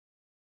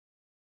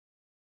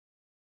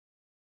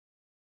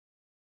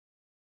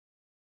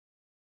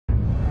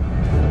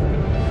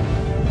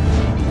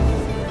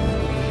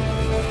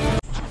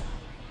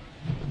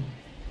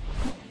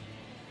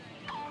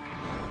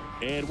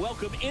And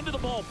welcome into the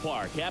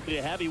ballpark. Happy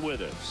to have you with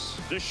us.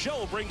 The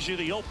show brings you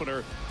the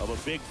opener of a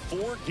big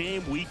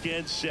 4-game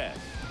weekend set.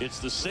 It's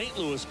the St.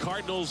 Louis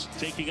Cardinals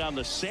taking on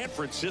the San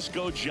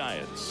Francisco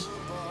Giants.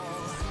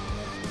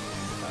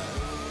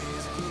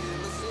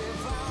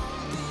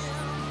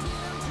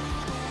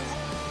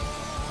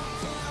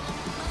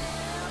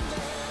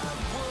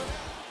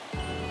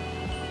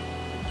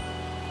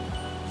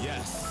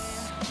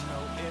 Yes. No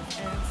ifs,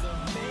 ands, or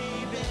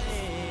maybe.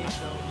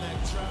 Don't let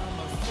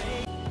drama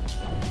fade.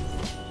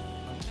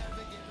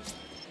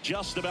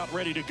 Just about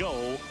ready to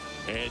go.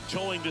 And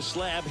towing the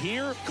slab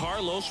here,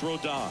 Carlos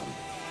Rodon.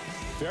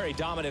 Very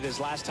dominant his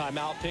last time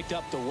out, picked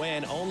up the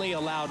win, only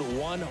allowed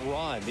 1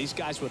 run. These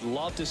guys would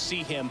love to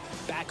see him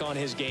back on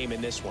his game in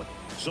this one.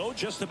 So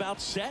just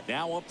about set.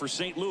 Now up for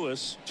St.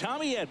 Louis,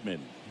 Tommy Edman.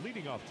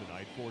 Leading off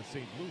tonight for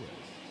St. Louis,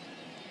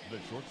 the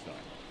shortstop,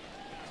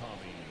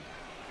 Tommy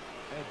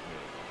Edman.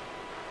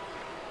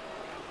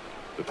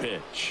 The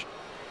pitch.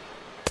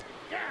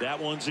 That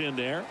one's in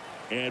there.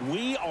 And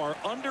we are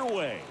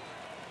underway.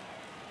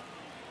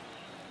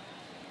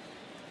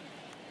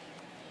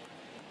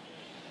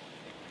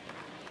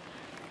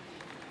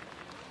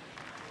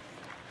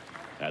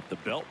 At the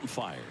belt and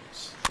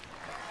fires.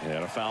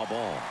 And a foul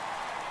ball.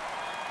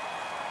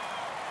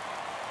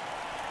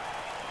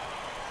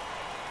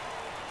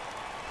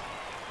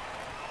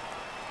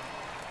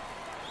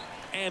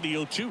 And the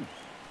 0-2.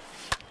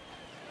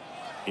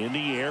 In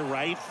the air,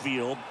 right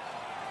field.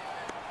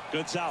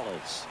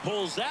 Gonzalez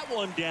pulls that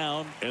one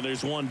down, and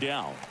there's one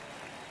down.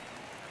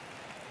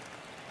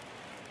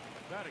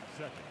 Batting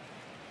second,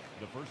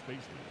 the first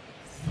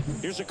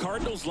baseman. Here's a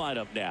Cardinals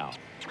lineup now.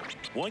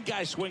 One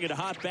guy swinging a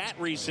hot bat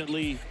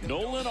recently,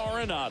 Nolan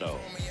Arenado.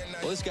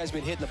 Well, this guy's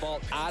been hitting the ball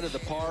out of the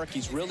park.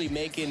 He's really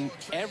making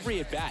every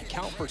at-bat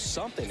count for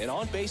something. An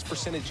on-base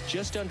percentage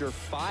just under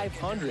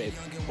 500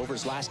 over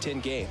his last 10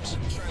 games.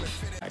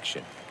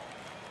 Action.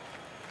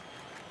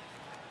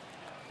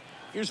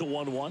 Here's a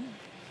 1-1.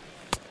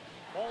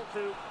 Ball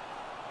 2.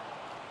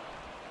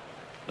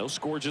 No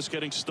score, just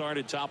getting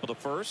started, top of the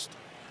first.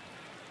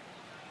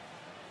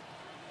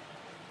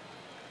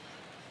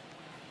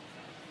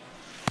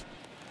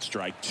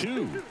 Strike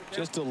 2.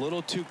 Just a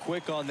little too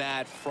quick on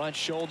that front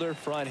shoulder,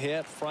 front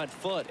hip, front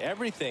foot.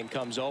 Everything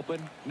comes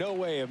open. No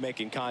way of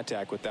making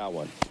contact with that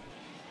one.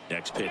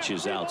 Next pitch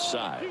is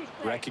outside.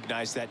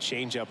 Recognize that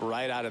changeup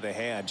right out of the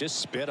hand.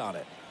 Just spit on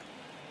it.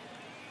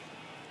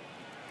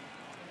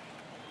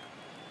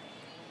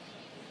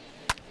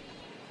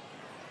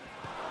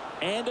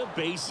 And a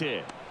base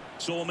hit.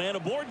 So a man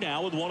aboard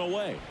now with one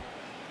away.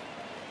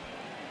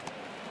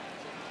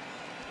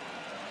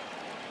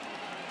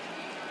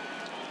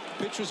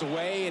 Pitch was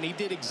away, and he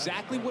did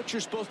exactly what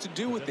you're supposed to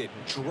do with it.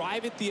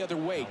 Drive it the other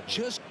way.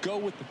 Just go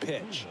with the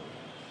pitch.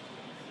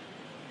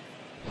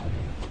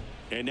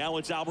 And now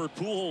it's Albert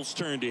Pujols'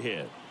 turn to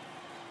hit.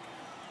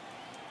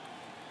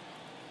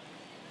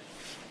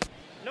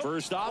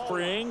 First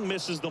offering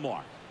misses the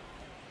mark.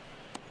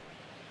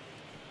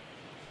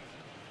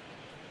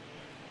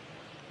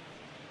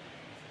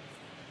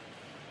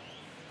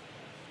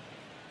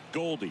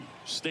 Goldie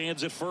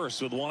stands at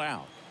first with one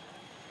out.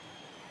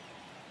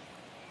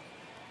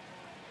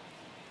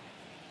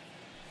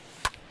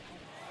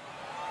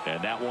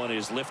 And that one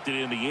is lifted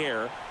in the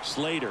air.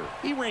 Slater,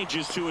 he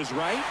ranges to his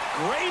right.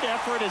 Great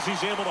effort as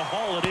he's able to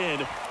haul it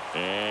in.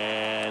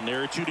 And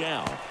there are 2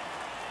 down.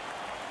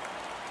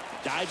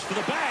 Dives for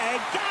the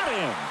bag. Got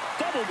him.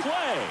 Double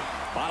play.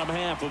 Bottom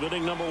half of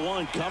inning number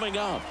 1 coming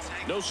up.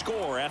 No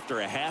score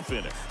after a half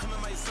inning.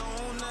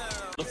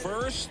 The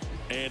first,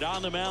 and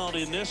on the mound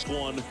in this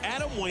one,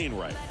 Adam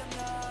Wainwright.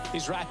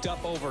 He's racked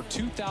up over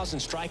 2,000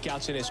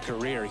 strikeouts in his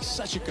career. He's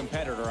such a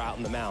competitor out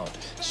in the mound.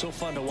 So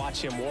fun to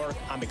watch him work.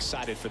 I'm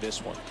excited for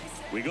this one.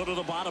 We go to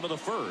the bottom of the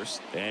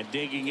first, and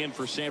digging in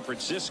for San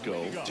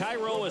Francisco,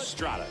 Thairo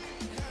Estrada.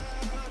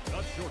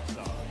 The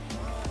shortstop,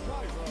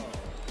 Thairo Estrada.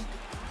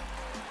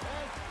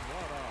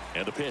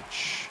 And a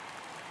pitch.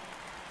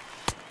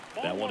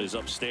 That one is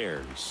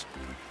upstairs.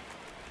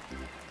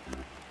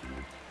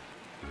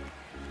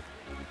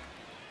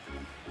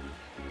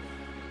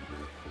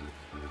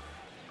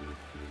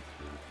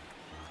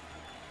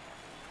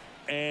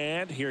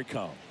 And here it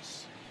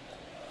comes.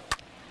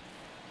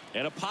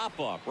 And a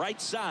pop-up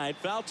right side,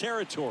 foul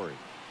territory.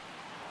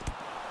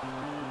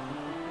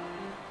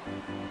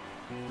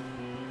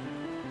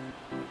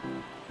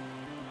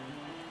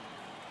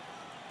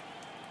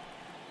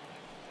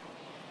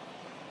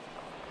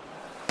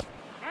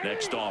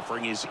 Next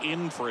offering is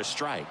in for a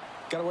strike.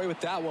 Got away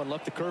with that one.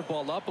 Left the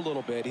curveball up a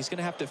little bit. He's going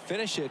to have to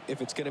finish it if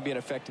it's going to be an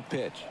effective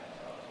pitch.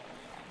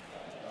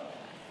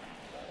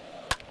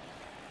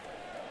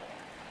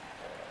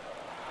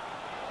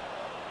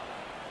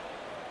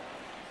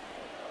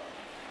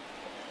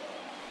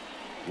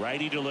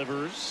 Righty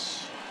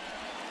delivers.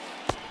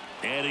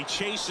 And he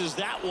chases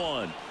that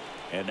one.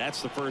 And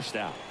that's the first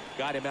out.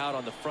 Got him out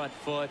on the front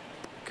foot.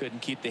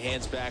 Couldn't keep the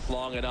hands back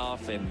long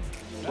enough and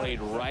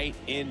played right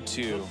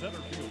into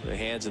the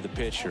hands of the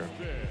pitcher.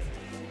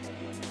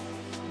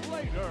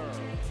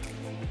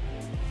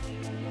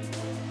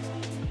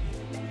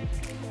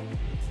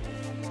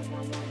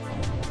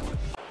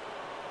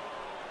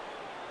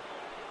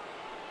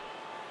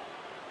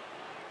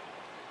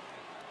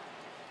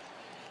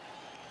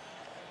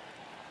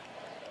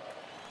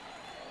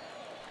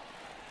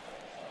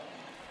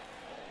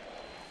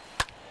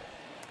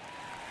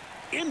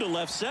 into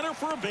left center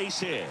for a base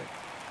hit.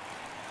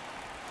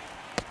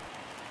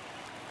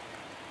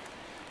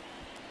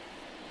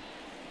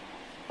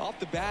 Off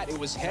the bat, it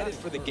was headed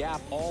for the gap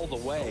all the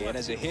way, and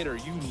as a hitter,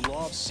 you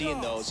love seeing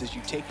those as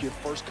you take your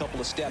first couple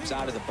of steps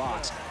out of the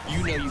box.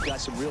 You know you've got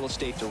some real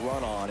estate to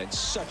run on, and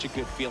such a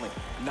good feeling.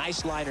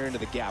 Nice liner into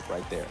the gap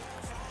right there.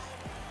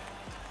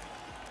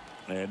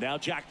 And now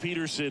Jack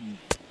Peterson.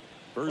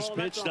 First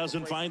pitch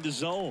doesn't find the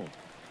zone.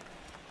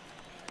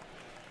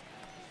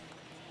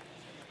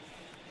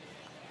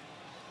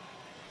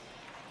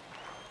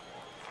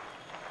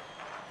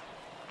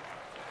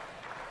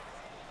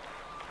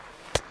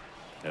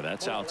 And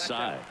that's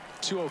outside.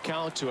 2-0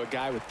 count to a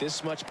guy with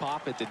this much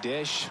pop at the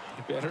dish.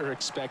 You better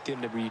expect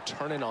him to be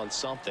turning on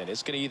something.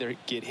 It's going to either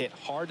get hit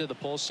hard to the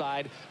pull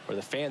side, or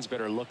the fans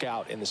better look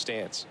out in the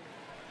stands.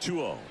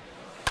 2-0.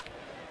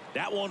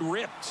 That one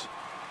ripped.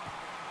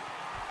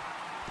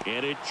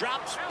 And it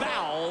drops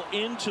foul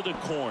into the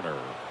corner.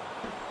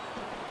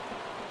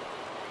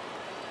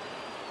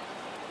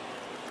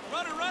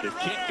 The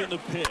kick and the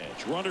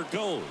pitch. Runner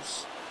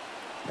goes.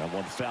 That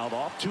one fouled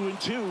off.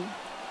 2-2.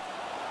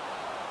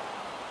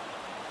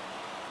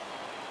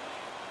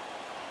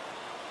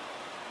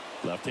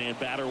 Left-hand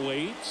batter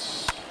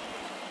waits.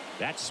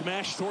 That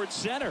smash towards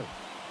center.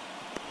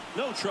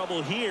 No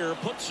trouble here.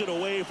 Puts it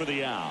away for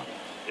the out.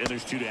 And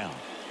there's 2 down.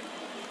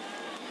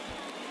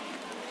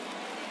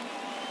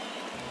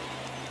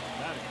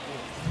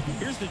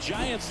 Here's the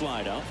Giants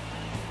lineup.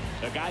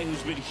 A guy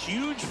who's been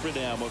huge for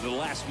them over the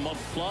last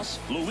month plus,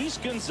 Luis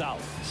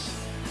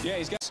Gonzalez. Yeah,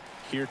 he's got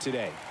here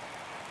today.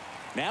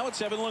 Now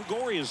it's Evan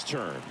Longoria's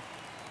turn.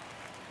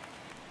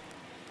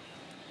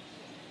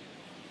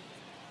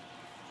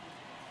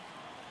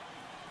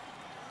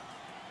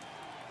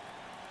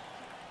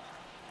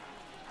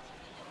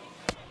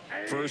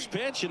 First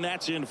pitch, and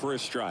that's in for a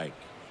strike.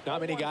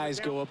 Not many guys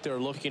go up there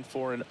looking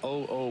for an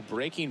 0-0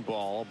 breaking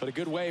ball, but a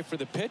good way for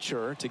the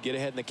pitcher to get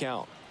ahead in the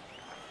count.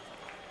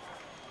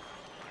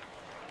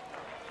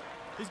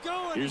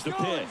 Here's the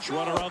pitch.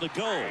 Runner on the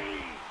go.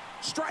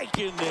 Strike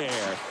in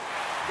there.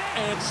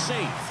 And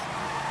safe.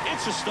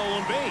 It's a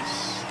stolen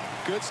base.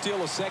 Good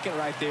steal of second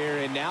right there,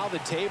 and now the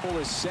table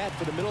is set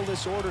for the middle of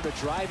this order to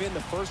drive in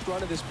the first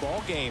run of this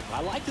ball game.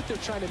 I like that they're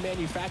trying to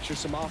manufacture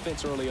some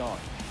offense early on.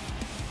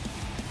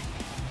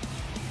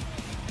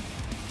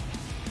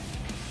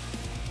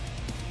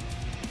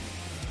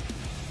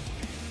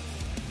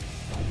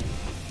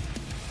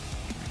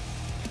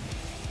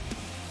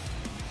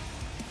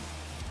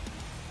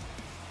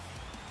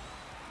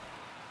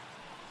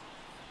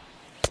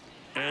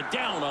 And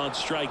down on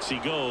strikes he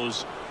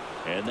goes,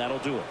 and that'll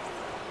do it.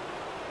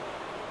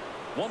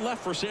 One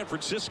left for San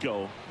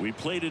Francisco. We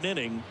played an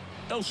inning,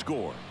 no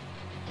score.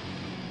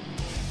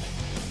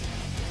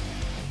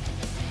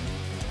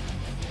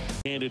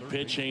 Handed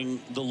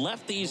pitching. The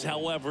lefties,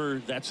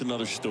 however, that's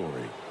another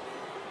story.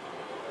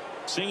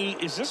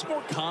 Singy, is this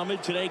more common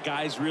today?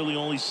 Guys really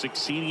only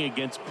succeeding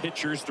against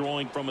pitchers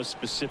throwing from a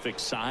specific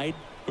side?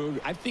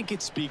 I think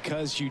it's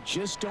because you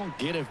just don't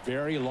get a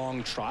very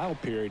long trial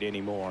period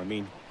anymore. I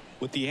mean,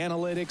 with the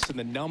analytics and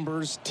the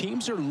numbers,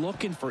 teams are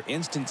looking for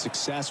instant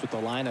success with the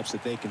lineups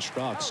that they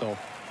construct. So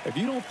if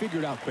you don't figure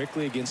it out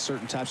quickly against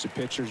certain types of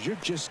pitchers, you're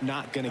just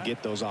not going to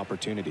get those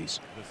opportunities.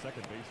 The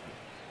second baseman,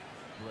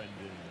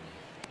 Brendan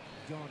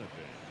Donovan.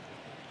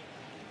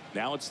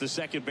 Now it's the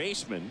second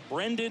baseman,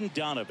 Brendan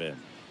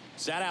Donovan.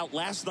 Sat out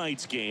last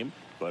night's game,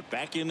 but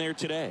back in there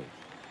today.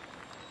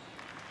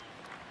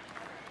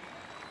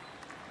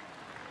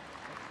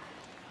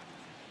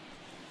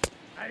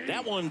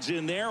 That one's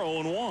in there,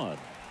 0-1.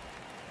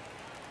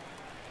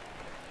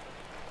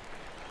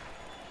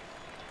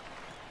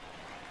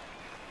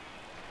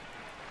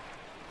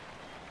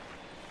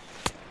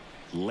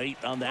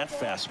 Late on that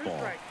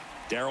fastball.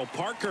 Darryl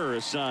Parker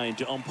assigned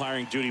to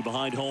umpiring duty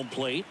behind home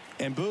plate.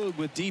 And Boog,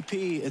 with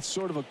DP, it's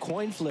sort of a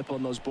coin flip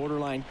on those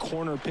borderline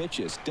corner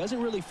pitches.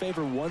 Doesn't really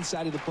favor one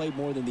side of the plate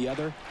more than the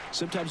other.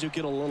 Sometimes you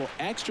get a little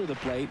extra the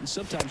plate, and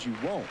sometimes you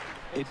won't.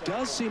 It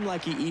does seem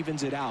like he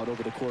evens it out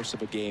over the course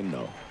of a game,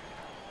 though.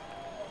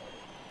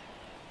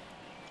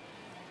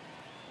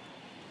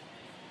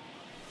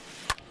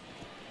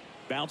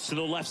 Bounce to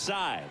the left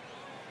side.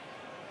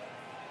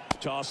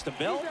 Toss to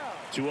Bell.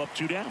 2 up,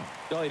 2 down.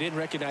 No, he didn't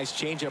recognize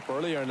changeup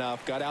earlier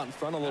enough. Got out in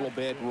front a little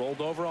bit,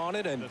 rolled over on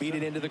it, and beat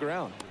it into the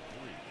ground.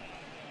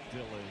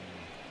 Dylan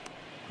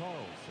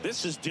Carlson.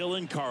 This is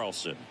Dylan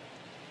Carlson.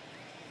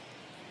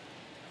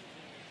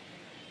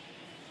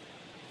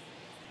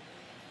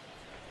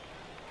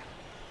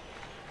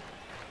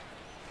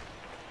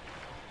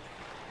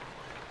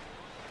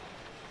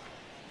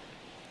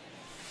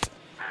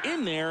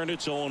 In there, and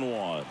it's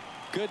 0-1.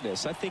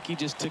 Goodness, I think he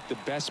just took the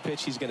best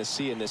pitch he's going to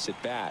see in this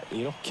at bat.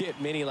 You don't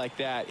get many like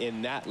that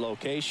in that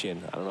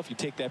location. I don't know if you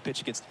take that pitch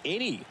against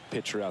any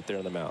pitcher out there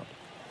on the mound.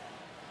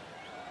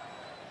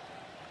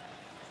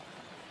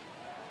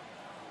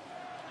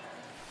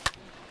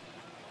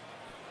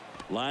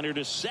 Liner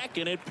to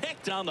second. It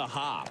picked on the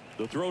hop.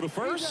 The throw to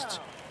first.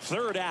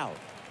 Third out.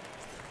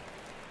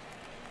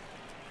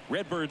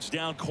 Redbirds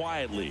down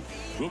quietly.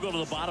 We'll go to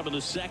the bottom of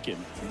the second.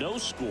 No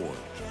score.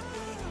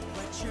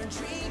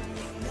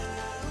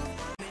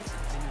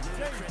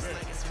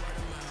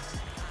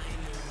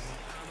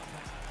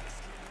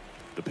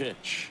 The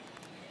pitch.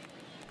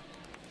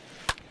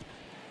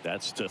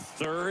 That's to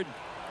third.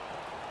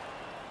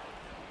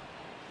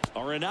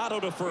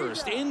 Arenado to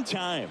first in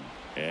time.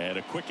 And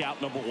a quick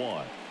out, number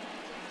one.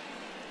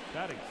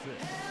 Batting six,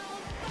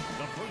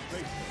 the first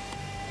baseman,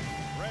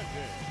 Brandon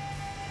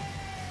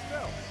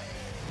Belt.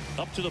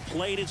 Up to the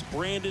plate, it's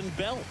Brandon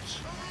Belt.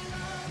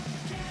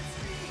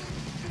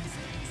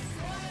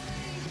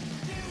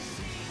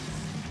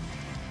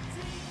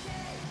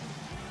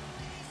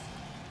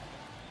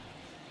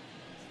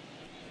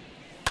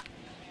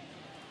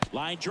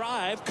 Line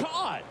drive,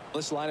 caught.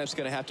 This lineup's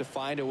going to have to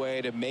find a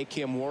way to make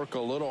him work a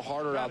little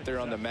harder out there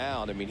on the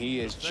mound. I mean, he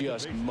is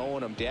just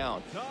mowing them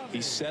down.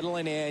 He's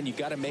settling in. You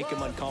got to make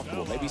him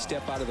uncomfortable. Maybe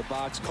step out of the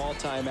box, call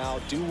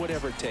timeout, do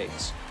whatever it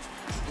takes.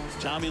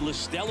 Tommy La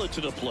Stella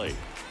to the plate.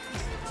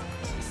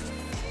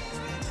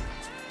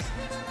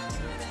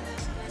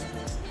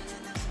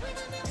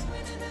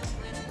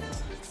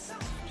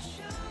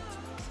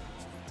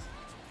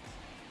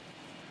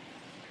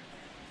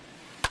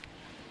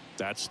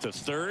 That's to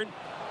third.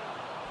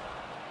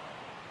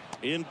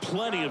 In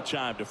plenty of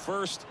time to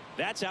first.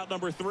 That's out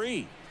number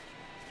three.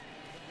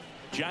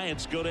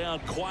 Giants go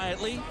down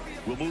quietly.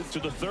 We'll move to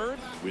the third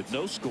with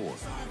no score.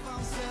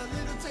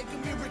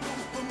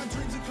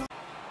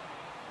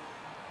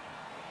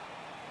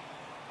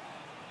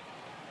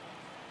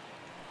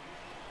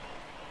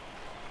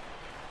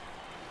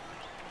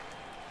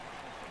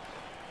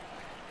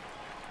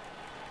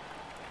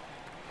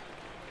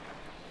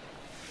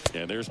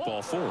 And there's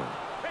ball four.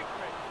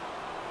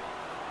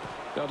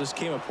 Well, just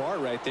came apart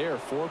right there.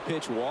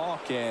 4-pitch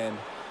walk, and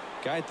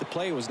guy at the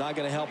plate was not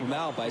going to help him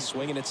out by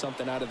swinging at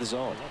something out of the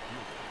zone.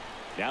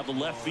 Now the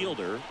left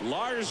fielder,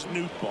 Lars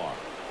Nootbaar.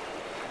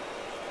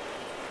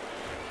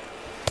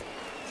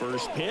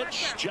 First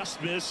pitch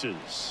just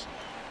misses.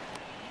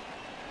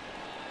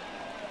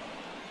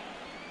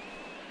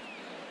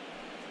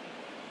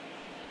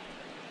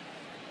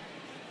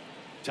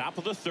 Top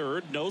of the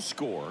third, no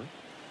score.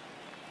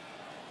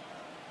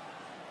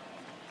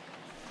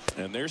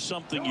 And there's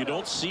something you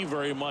don't see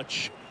very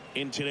much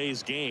in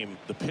today's game,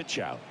 the pitch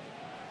out.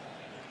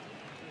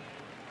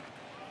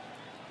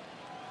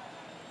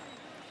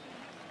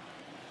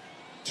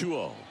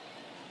 Two-0.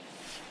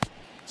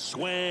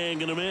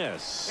 Swing and a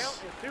miss.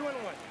 Count is 2-1.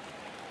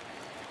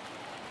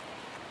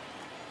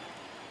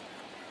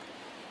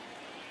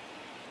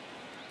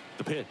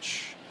 The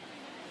pitch.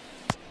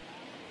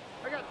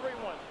 I got 3-1.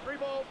 3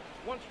 balls,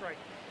 1 strike.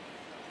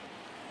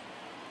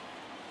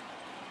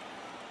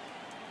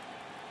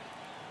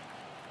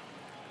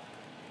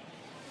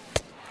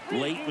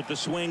 Late with the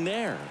swing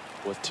there.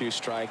 With 2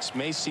 strikes,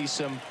 may see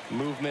some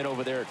movement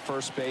over there at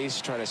first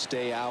base, trying to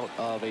stay out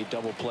of a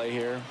double play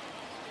here.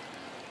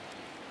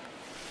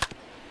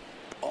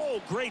 Oh,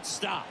 great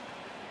stop.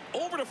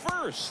 Over to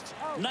first.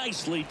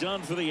 Nicely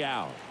done for the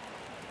out.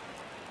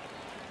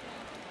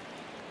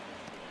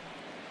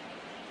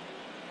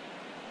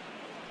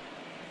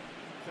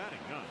 Batting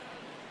nine,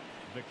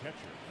 the catcher,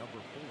 number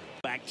 4.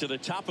 Back to the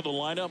top of the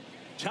lineup.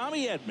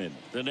 Tommy Edman,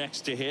 the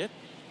next to hit.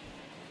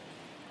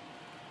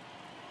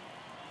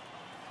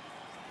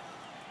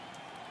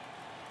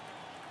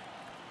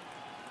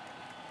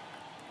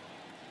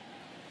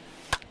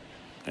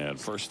 And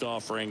first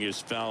offering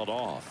is fouled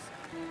off.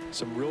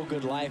 Some real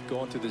good life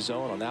going through the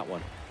zone on that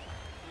one.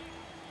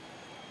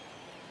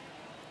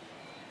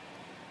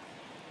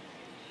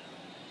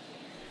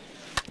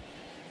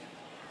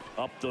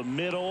 Up the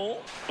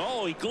middle.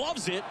 Oh, he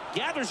gloves it,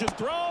 gathers and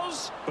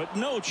throws, but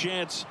no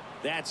chance.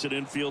 That's an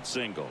infield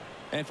single.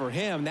 And for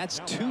him, that's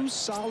 2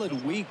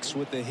 solid weeks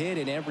with the hit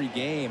in every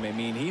game. I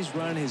mean, he's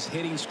run his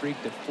hitting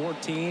streak to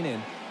 14,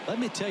 and let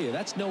me tell you,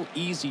 that's no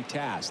easy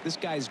task. This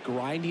guy's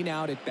grinding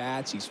out at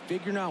bats. He's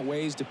figuring out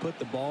ways to put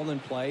the ball in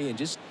play and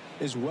just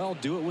as well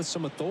do it with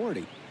some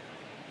authority.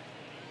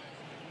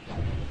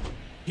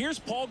 Here's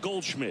Paul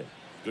Goldschmidt.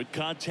 Good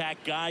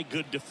contact guy,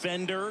 good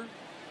defender.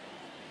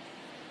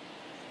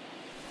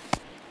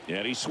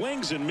 And he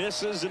swings and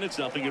misses, and it's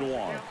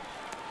 0-1.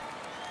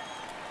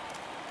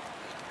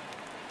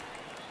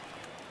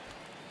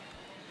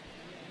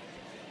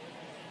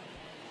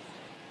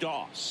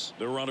 Doss,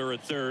 the runner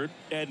at third.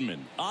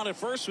 Edman on at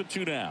first with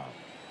 2 down.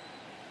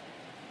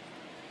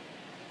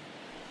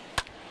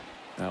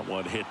 That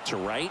one hit to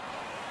right.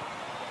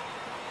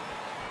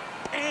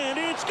 And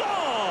it's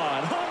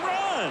gone. Home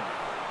run.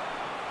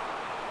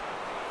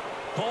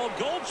 Paul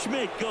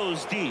Goldschmidt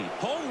goes deep.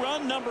 Home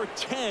run number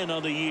 10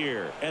 on the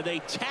year. And they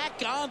tack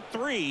on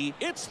 3.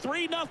 It's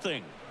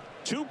 3-0.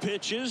 2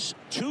 pitches,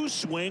 2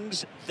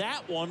 swings.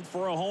 That one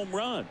for a home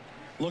run.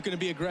 Looking to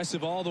be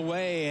aggressive all the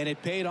way, and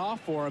it paid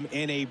off for him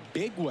in a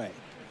big way.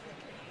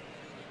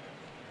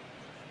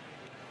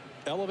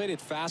 Elevated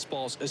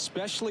fastballs,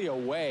 especially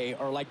away,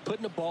 are like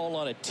putting a ball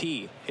on a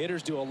tee.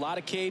 Hitters do a lot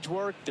of cage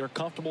work. They're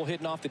comfortable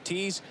hitting off the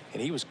tees,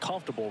 and he was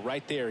comfortable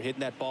right there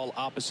hitting that ball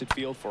opposite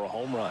field for a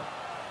home run.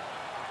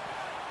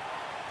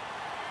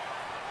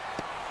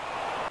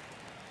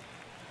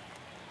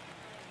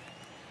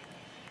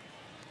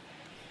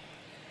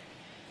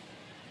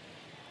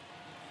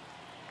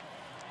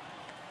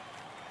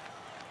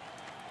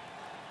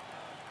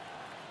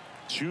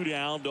 2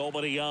 down,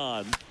 nobody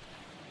on.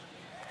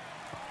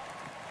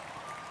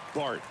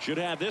 Bart should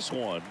have this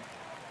one.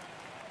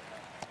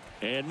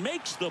 And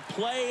makes the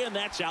play, and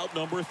that's out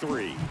number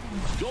 3.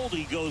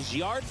 Goldie goes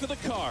yard for the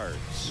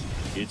Cards.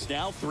 It's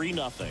now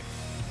 3-0.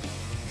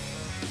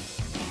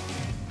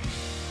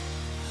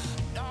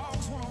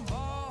 Dogs wanna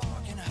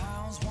bark and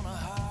hounds wanna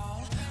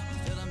howl. I'm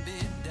feeling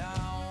beat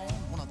down,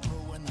 wanna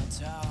throw in the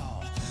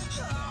towel.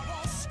 I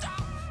won't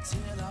stop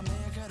till I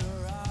make it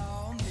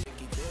around.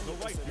 The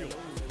right fielder,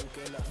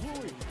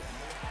 Louis.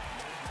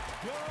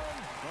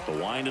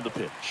 The wind of the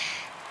pitch.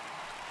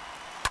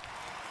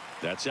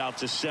 That's out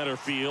to center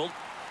field.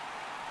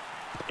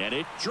 And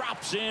it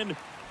drops in,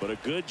 but a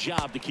good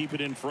job to keep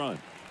it in front.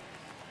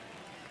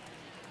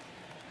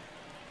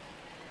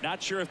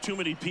 Not sure if too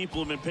many people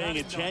have been paying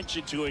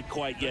attention to it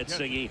quite yet,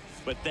 Singy,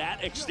 but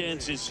that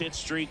extends his hit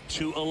streak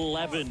to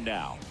 11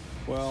 now.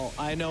 Well,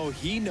 I know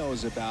he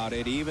knows about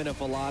it, even if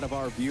a lot of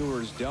our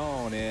viewers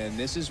don't. And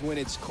this is when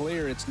it's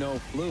clear it's no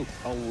fluke.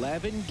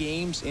 11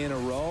 games in a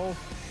row.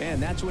 Man,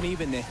 that's when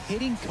even the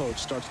hitting coach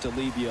starts to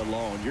leave you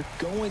alone. You're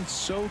going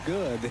so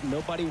good that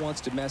nobody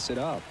wants to mess it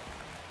up.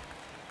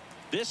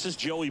 This is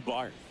Joey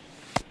Bart.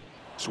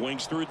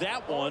 Swings through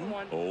that one.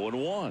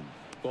 0-1.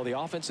 Well, the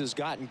offense has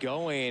gotten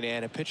going,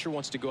 and a pitcher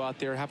wants to go out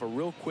there, have a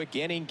real quick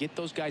inning, get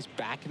those guys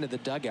back into the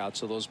dugout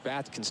so those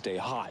bats can stay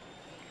hot.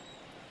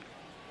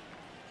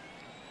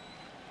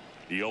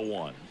 The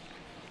 0-1.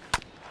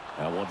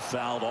 That one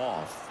fouled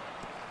off.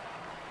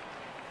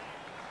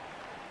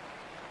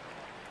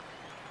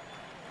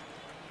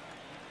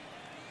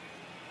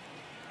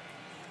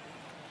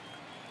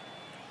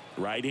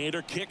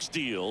 Right-hander kick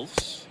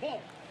steals.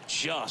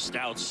 Just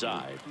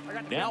outside.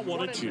 Now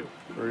 1-2.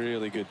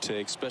 Really good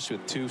take, especially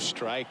with 2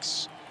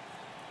 strikes.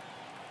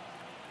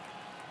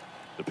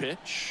 The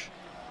pitch.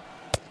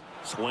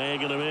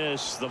 Swing and a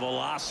miss. The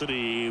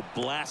velocity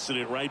blasted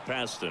it right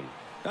past him.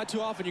 Not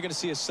too often you're going to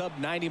see a sub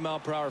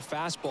 90-mile-per-hour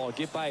fastball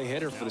get by a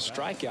hitter for the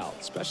strikeout,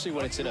 especially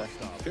when it's in a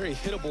very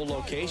hittable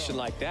location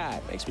like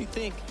that. Makes me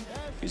think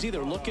he's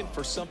either looking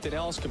for something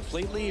else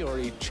completely or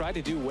he tried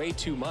to do way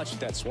too much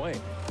with that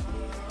swing.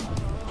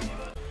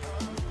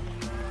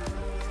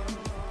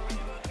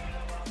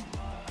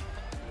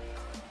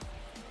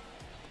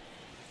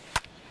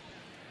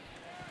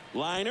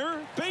 Liner,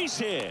 base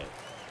hit.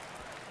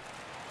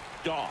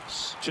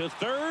 Doss to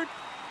third.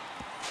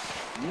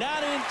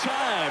 Not in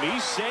time.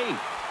 He's safe.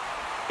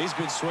 He's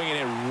been swinging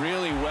it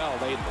really well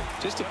lately.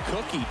 Just a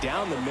cookie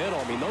down the middle.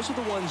 I mean, those are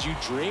the ones you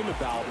dream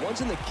about.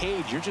 Ones in the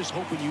cage, you're just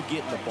hoping you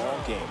get in the ball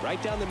game.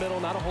 Right down the middle,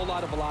 not a whole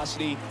lot of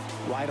velocity,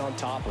 right on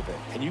top of it.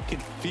 And you can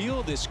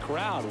feel this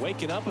crowd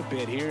waking up a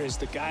bit here as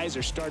the guys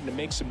are starting to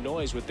make some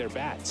noise with their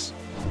bats.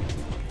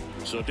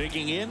 So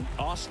digging in,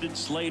 Austin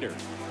Slater.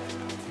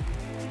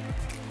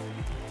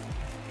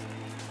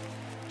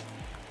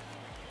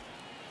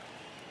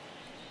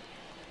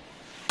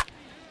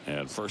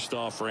 And first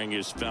offering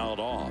is fouled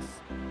off.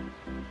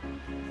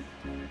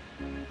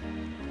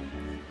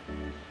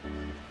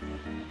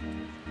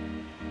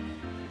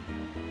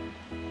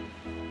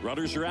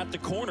 Runners are at the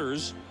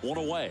corners, 1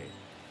 away.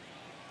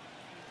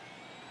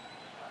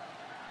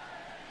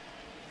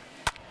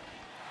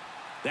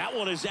 That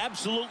one is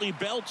absolutely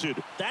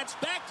belted. That's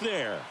back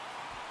there.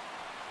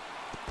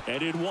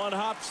 And in one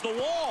hops the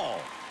wall.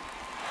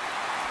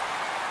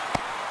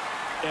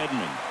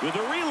 Edman with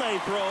a relay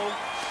throw.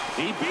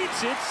 He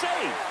beats it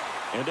safe.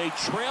 And they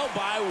trail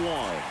by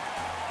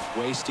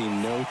 1.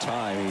 Wasting no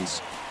time.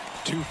 He's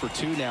 2 for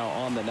 2 now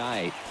on the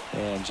night.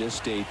 And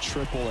just a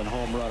triple and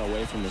home run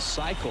away from the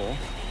cycle.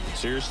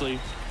 Seriously,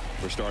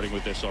 we're starting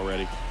with this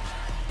already.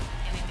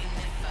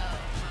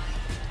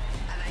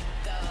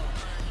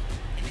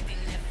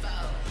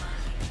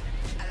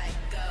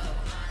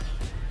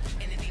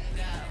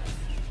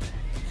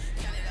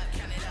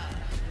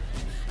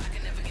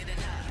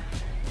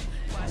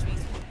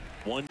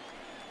 One.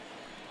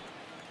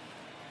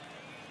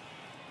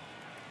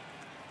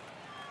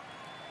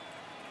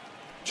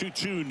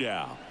 2-2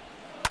 now.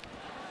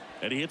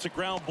 And he hits a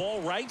ground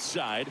ball right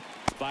side.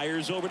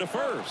 Fires over to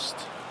first.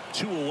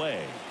 2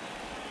 away.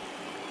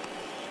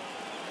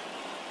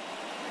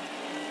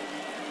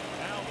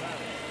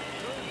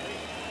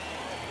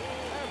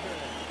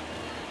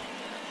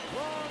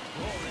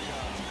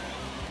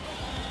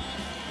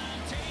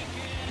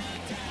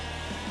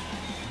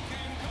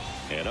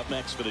 And up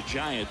next for the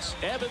Giants,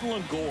 Evan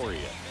Longoria.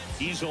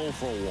 He's 0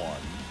 for 1.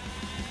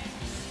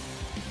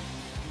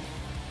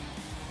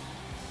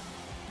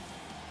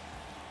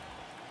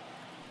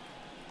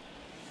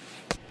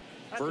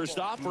 First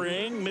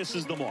offering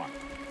misses the mark.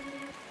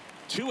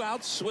 2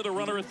 outs with a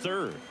runner at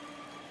third.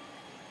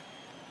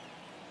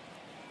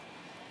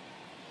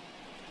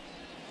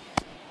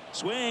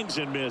 Swings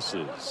and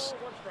misses.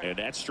 And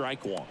that's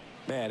strike 1.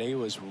 Man, he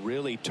was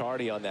really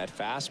tardy on that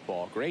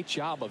fastball. Great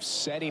job of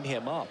setting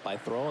him up by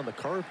throwing the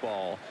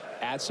curveball.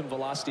 Add some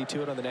velocity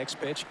to it on the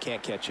next pitch.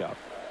 Can't catch up.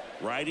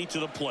 Righty to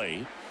the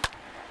plate.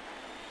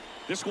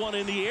 This one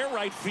in the air,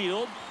 right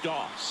field.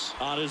 Doss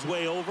on his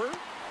way over.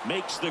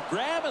 Makes the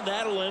grab, and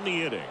that'll end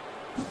the inning.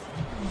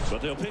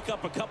 But they'll pick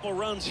up a couple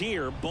runs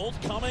here,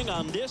 both coming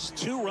on this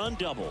 2-run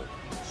double.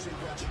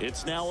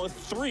 It's now a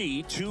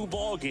 3-2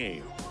 ball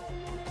game.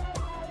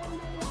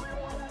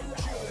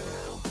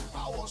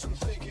 I wasn't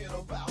thinking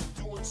about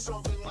doing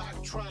something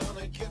like trying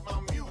to get my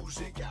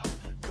music out,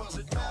 cause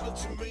it mattered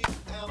to me,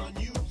 and I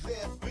knew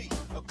there'd be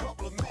a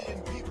couple of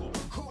million people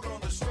who'd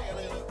understand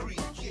and agree.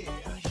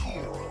 Yeah,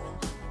 hero,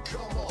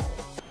 come on.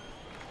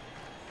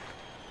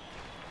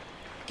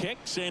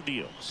 Kicks and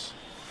deals.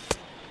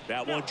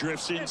 That one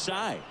drifts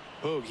inside.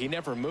 Boog, he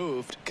never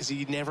moved because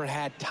he never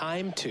had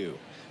time to.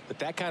 But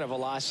that kind of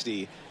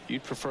velocity,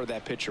 you'd prefer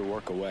that pitcher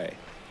work away.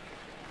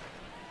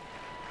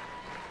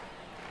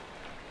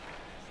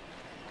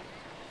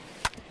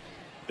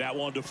 That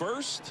one to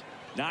first,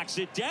 knocks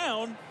it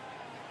down,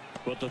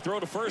 but the throw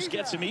to first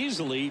gets him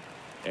easily,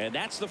 and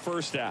that's the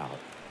first out.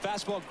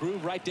 Fastball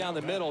groove right down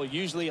the middle.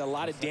 Usually a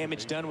lot of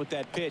damage done with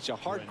that pitch. A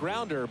hard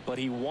grounder, but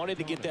he wanted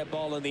to get that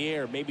ball in the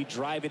air, maybe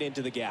drive it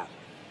into the gap.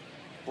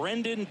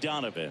 Brendan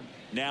Donovan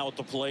now at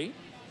the plate.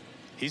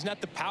 He's not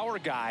the power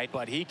guy,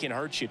 but he can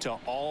hurt you to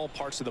all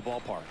parts of the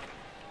ballpark.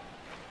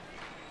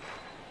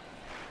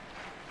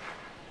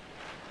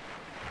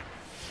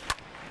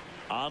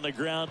 On the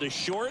ground to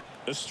short,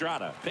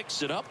 Estrada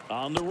picks it up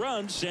on the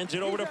run, sends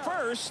it over to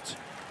first.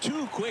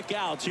 2 quick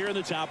outs here in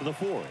the top of the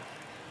 4th.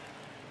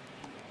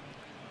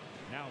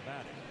 Now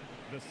batting,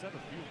 the center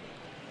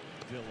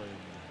fielder,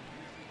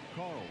 Dylan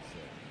Carlson.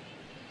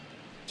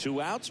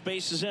 2 outs,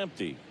 base is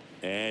empty.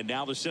 And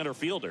now the center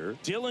fielder,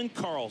 Dylan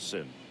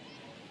Carlson.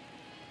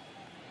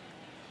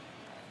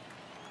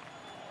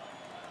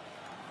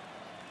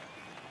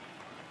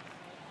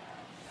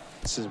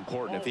 This is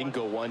important. If he can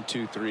go 1,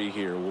 2, 3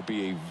 here, will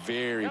be a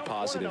very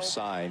positive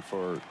sign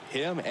for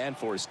him and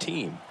for his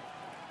team.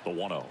 The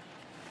 1-0.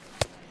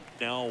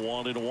 Now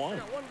 1-1.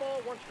 1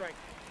 ball, 1 strike.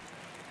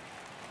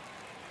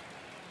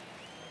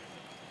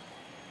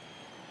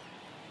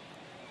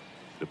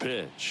 The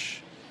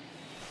pitch.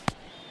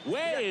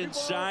 Way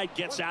inside,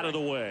 gets out of the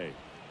way.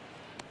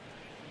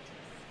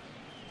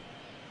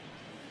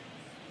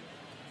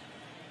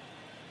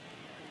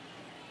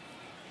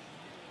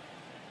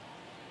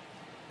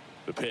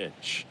 The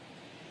pitch.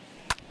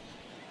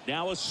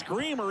 Now a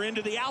screamer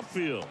into the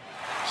outfield.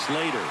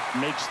 Slater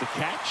makes the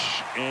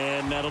catch,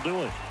 and that'll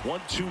do it.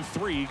 1, 2,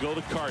 3 go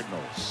the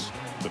Cardinals,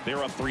 but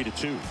they're up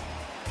 3-2.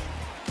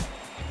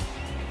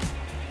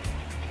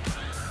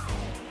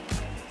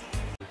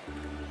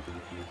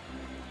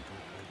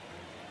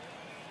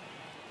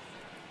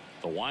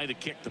 The wide to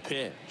kick the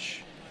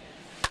pitch.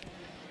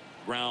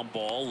 Ground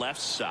ball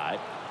left side.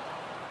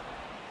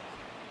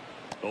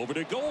 Over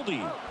to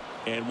Goldie.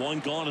 And 1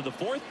 gone in the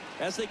 4th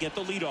as they get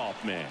the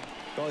leadoff man.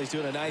 Well, he's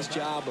doing a nice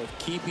job of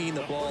keeping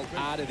the ball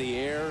out of the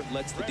air.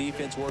 Lets the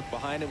defense work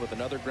behind him with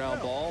another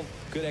ground ball.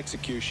 Good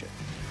execution.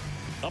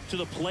 Up to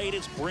the plate,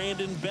 it's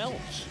Brandon Belt.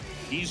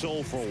 He's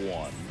 0 for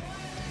 1.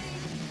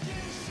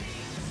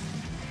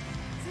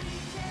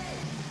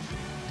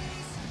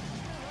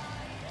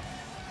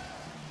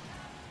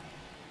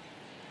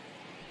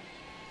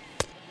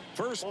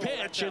 First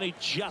pitch, and he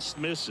just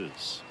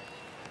misses.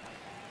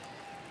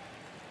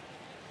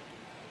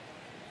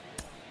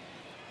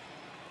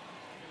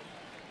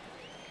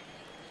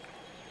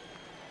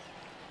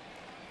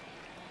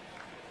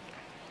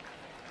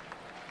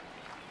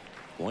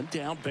 One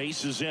down,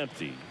 base is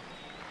empty.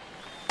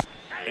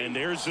 And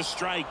there's the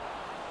strike.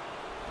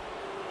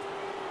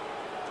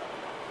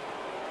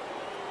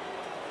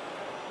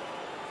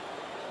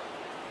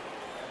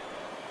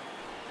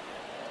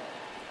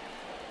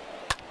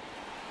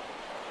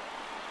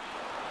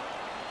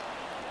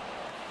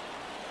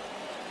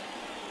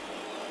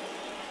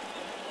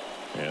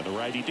 And the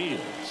righty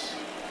deals.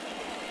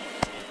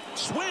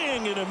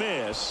 Swing and a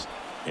miss.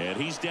 And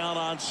he's down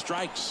on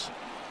strikes.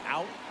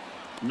 Out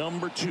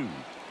number 2.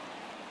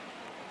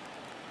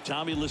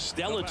 Tommy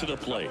LaStella to the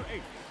plate.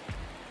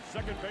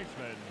 Second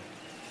baseman,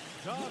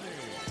 Tommy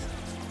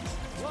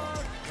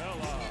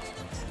LaStella.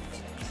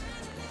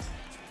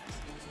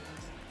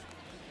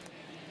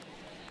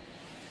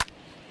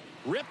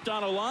 Ripped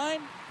on a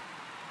line.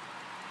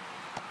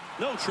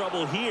 No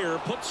trouble here.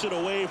 Puts it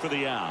away for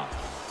the out.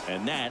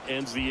 And that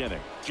ends the inning.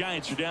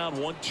 Giants are down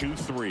 1, 2,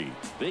 3.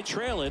 They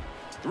trail it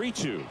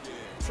 3-2.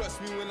 Trust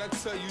me when I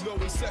tell you, no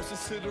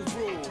exceptions to the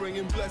rule.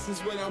 Bringing blessings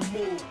when I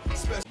move.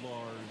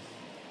 Lars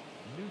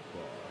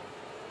Newbar.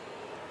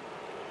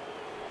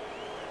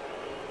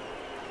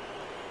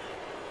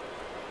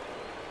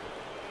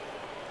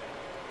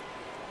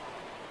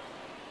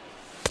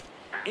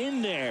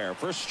 In there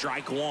for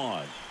strike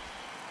 1.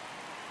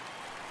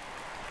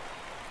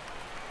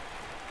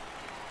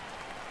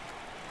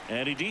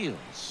 And he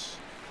deals.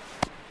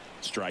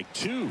 Strike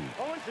 2. 0-2.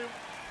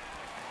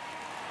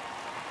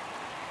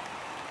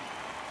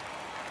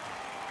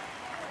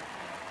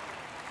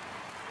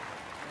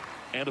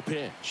 And a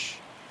pitch.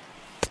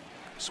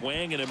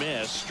 Swing and a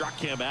miss. Struck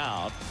him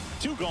out.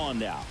 2 gone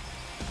now.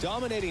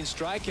 Dominating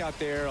strikeout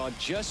there on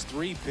just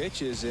 3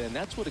 pitches, and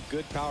that's what a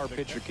good power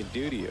pitcher can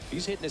do to you. If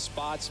he's hitting his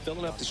spots,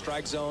 filling up the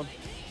strike zone,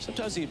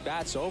 sometimes he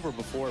bats over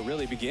before it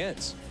really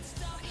begins.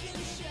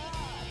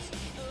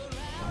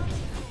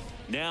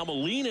 Now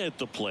Molina at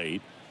the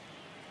plate.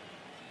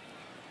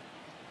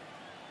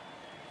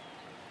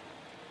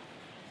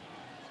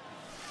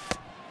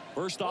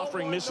 First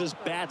offering misses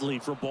badly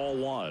for ball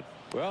one.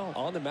 Well,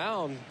 on the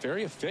mound,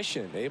 very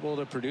efficient, able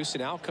to produce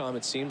an outcome,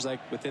 it seems like,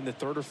 within the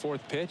third or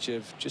fourth pitch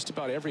of just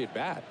about every at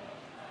bat.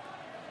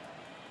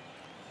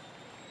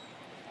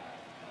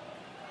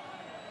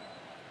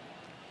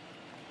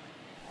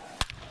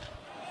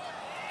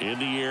 In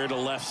the air to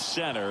left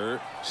center.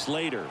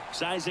 Slater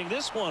sizing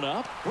this one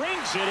up,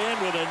 brings it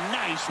in with a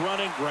nice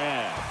running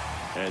grab,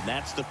 and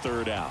that's the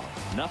third out.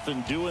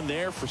 Nothing doing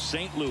there for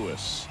St.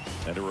 Louis,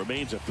 and it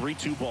remains a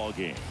 3-2 ball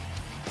game.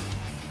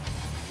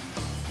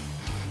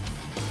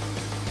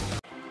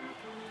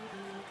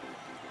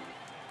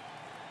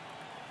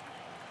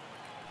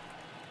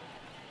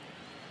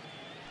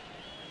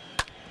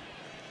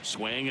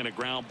 Swing and a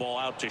ground ball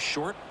out to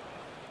short.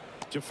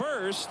 To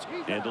first,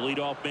 and the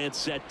leadoff man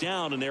set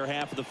down in their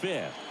half of the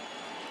fifth.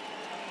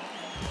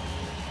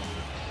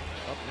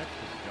 Up next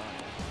is the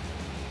Giants.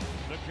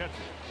 The catcher,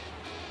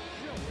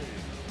 Joey.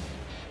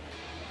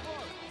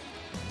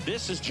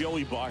 This is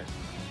Joey Bart.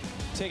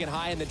 Taken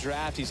high in the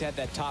draft, he's had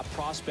that top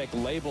prospect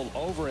labeled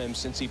over him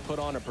since he put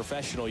on a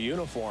professional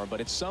uniform,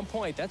 but at some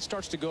point that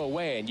starts to go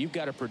away, and you've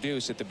got to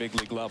produce at the big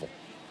league level.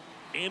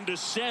 Into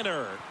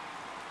center.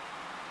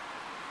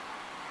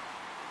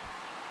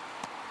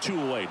 2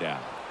 away now.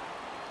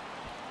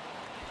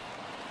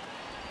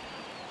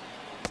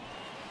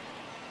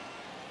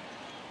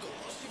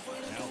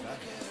 Now back.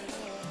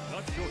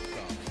 The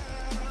shortstop,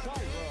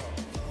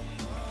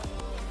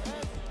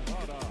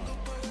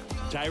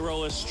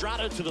 Thairo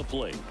Estrada to the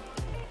plate.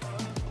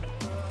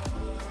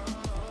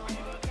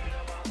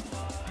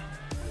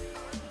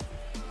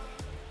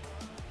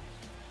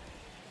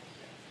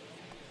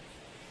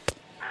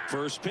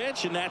 First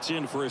pitch, and that's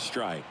in for a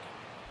strike.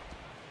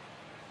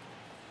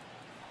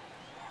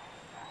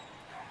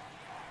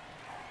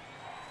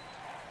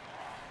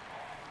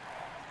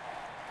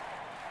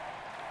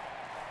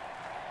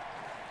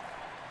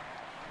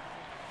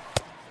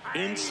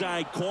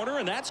 Inside corner,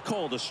 and that's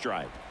called a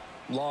strike.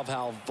 Love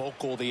how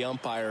vocal the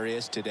umpire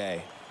is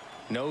today.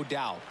 No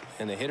doubt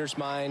in the hitter's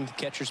mind,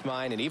 catcher's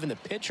mind, and even the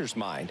pitcher's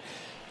mind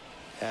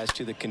as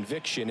to the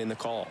conviction in the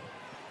call.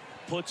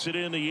 Puts it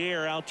in the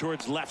air out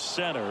towards left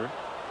center.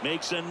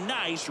 Makes a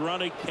nice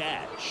running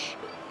catch.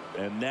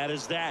 And that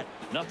is that.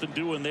 Nothing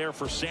doing there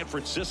for San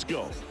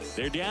Francisco.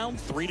 They're down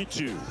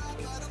 3-2.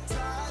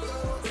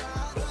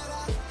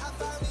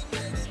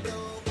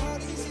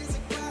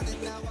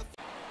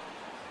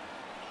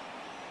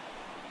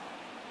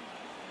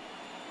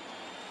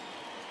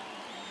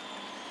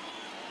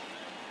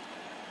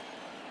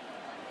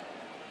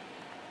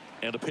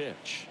 And a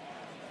pitch.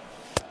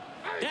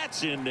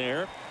 That's in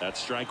there.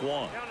 That's strike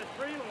one.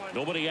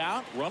 Nobody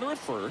out. Runner at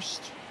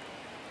first.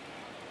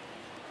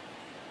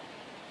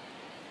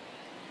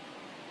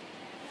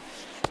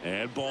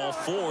 And ball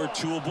 4,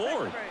 2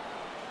 aboard.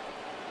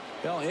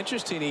 Well,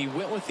 interesting. He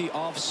went with the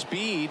off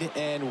speed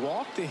and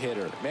walked the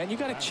hitter. Man, you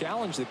got to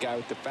challenge the guy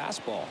with the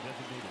fastball.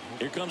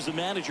 Here comes the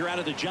manager out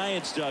of the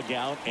Giants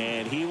dugout,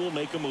 and he will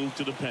make a move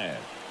to the pad.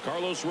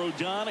 Carlos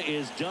Rodon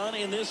is done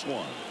in this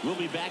one. We'll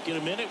be back in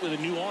a minute with a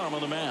new arm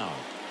on the mound.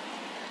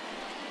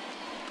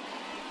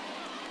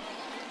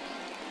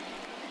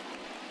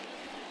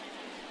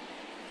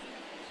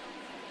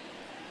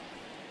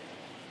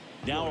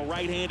 Now a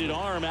right-handed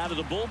arm out of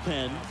the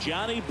bullpen,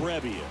 Johnny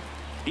Brebbia.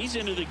 He's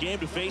into the game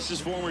to face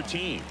his former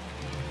team.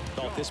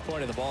 At this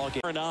point of the ball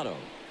game. Arenado.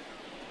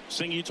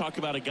 Sing, you talk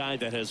about a guy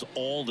that has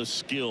all the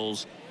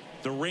skills.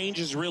 The range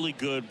is really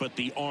good, but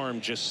the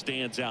arm just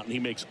stands out, and he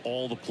makes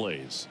all the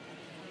plays.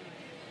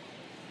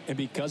 And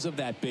because of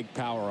that big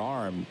power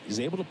arm, he's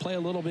able to play a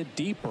little bit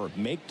deeper,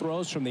 make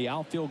throws from the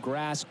outfield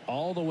grass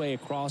all the way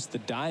across the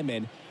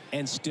diamond,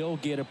 and still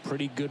get a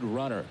pretty good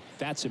runner.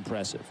 That's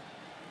impressive.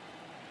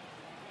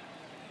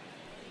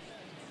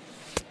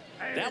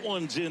 That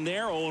one's in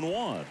there,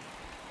 0-1.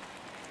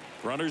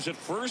 Runners at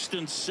first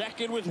and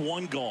second with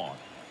one gone.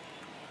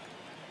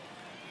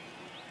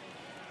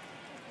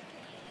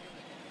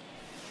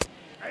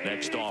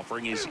 Next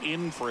offering is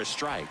in for a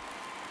strike.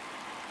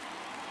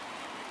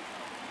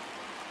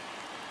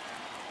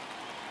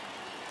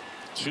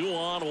 Two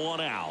on, one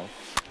out.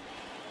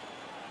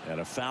 And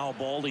a foul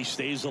ball. He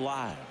stays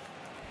alive.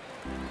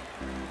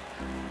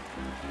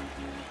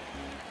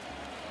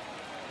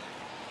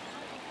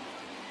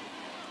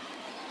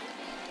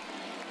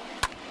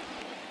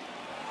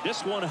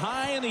 This one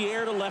high in the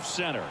air to left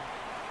center.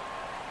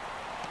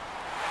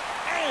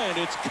 And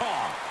it's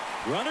caught.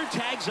 Runner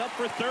tags up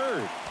for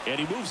third, and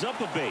he moves up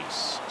a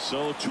base.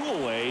 So 2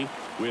 away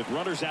with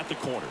runners at the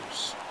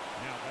corners.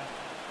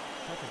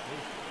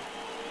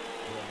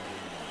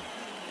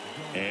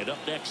 And up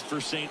next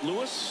for St.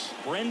 Louis,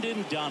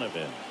 Brendan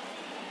Donovan.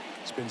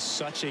 He's been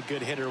such a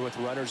good hitter with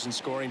runners in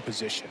scoring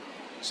position.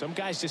 Some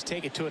guys just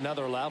take it to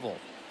another level.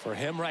 For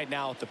him right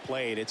now at the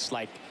plate, it's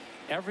like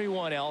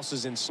everyone else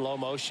is in slow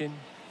motion,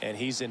 and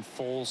he's in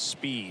full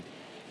speed.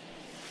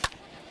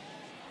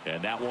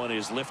 And that one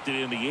is lifted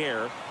in the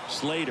air.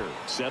 Slater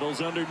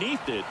settles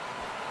underneath it,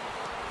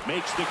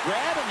 Makes the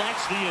grab, and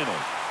that's the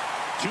inning.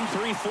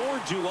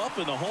 2-3-4 due up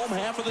in the home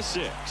half of the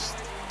sixth.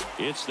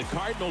 It's the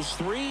Cardinals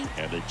 3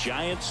 and the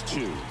Giants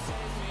 2.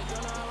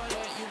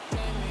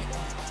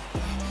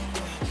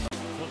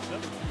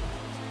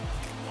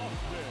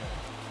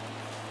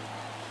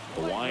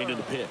 The wind and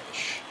the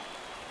pitch.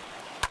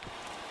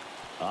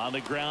 On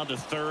the ground to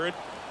third.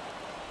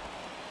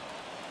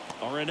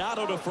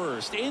 Arenado to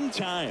first in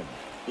time.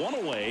 One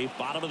away,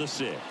 bottom of the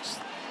sixth.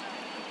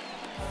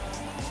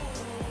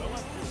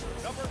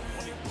 Number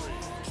 23,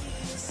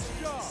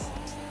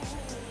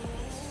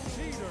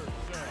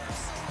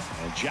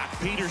 And Jock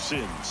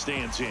Peterson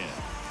stands in.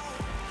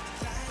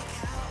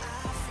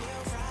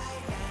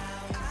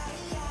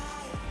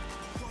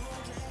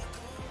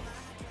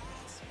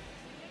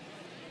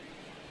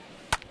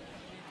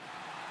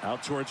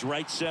 Out towards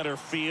right center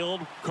field.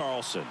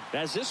 Carlson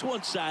has this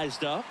one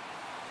sized up.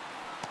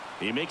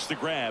 He makes the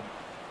grab,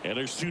 and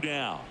there's 2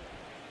 down.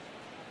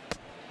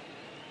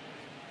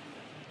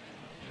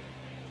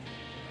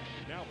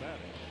 Now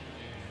batting,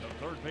 the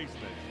third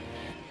baseman,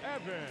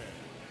 Evan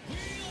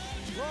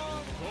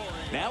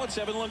Longoria. Now it's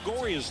Evan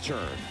Longoria's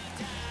turn.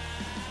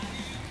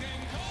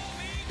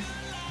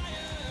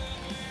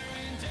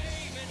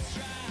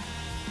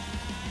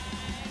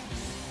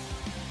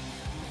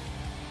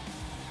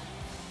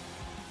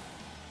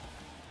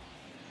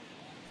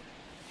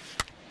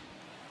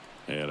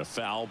 And a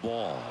foul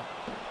ball.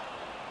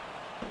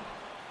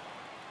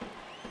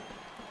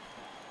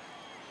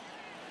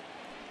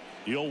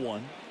 The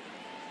 0-1.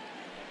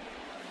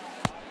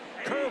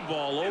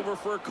 Curveball over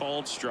for a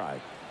called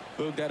strike.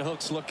 Boog, that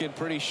hook's looking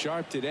pretty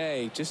sharp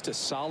today. Just a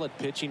solid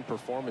pitching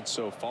performance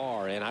so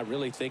far, and I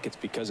really think it's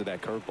because of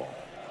that curveball.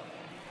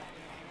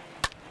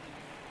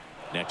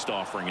 Next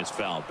offering is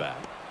fouled back.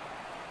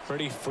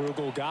 Pretty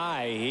frugal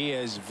guy. He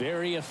is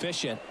very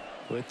efficient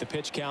with the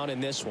pitch count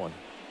in this one.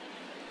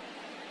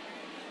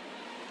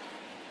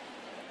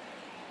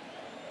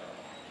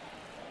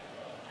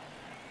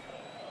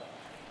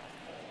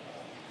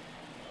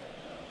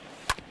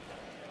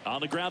 On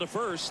the ground to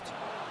first.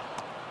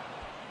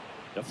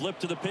 The flip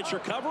to the pitcher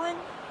covering.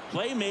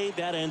 Play made.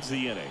 That ends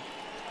the inning.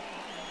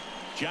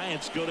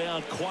 Giants go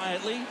down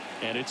quietly,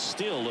 and it's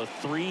still a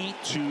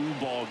 3-2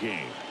 ball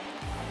game.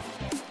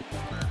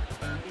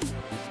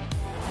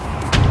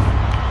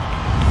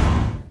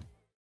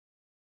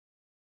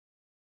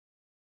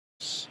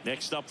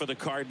 Next up for the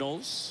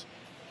Cardinals.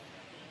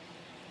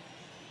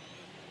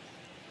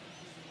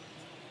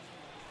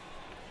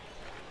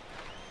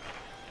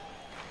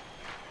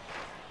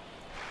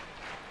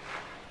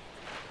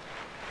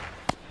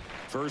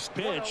 First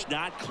pitch,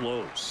 not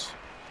close.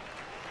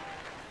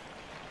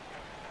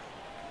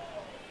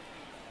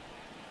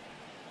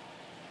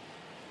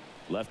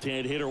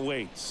 Left-hand hitter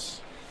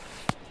waits.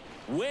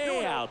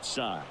 Way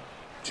outside.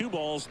 2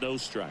 balls, no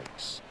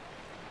strikes.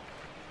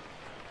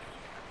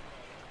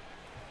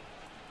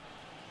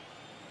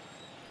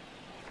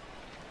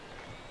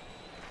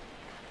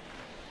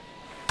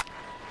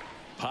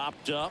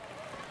 Popped up.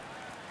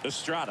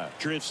 Estrada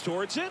drifts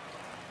towards it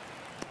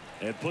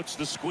and puts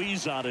the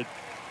squeeze on it.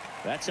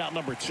 That's out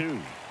number 2.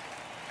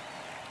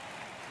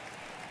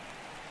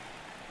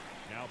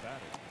 Now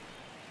batting,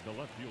 the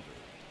left fielder,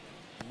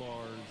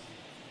 Lars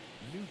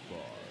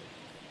Nootbaar.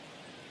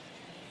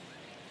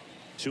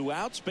 2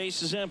 outs,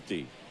 base is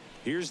empty.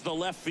 Here's the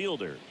left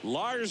fielder,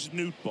 Lars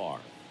Nootbaar.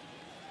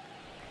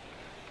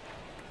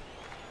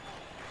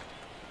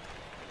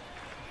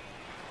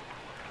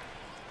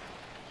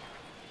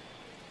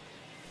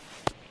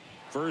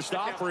 First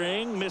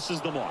offering misses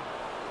the mark.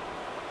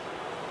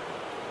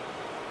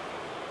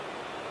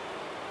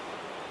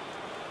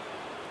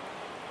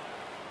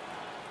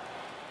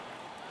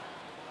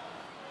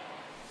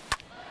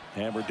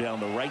 Hammered down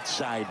the right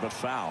side, but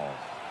foul.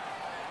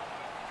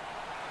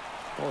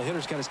 Well, the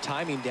hitter's got his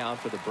timing down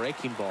for the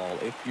breaking ball.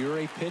 If you're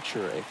a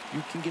pitcher, if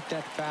you can get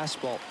that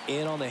fastball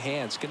in on the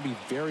hand, it's going to be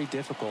very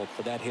difficult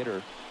for that hitter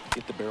to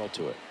get the barrel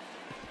to it.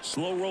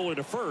 Slow roller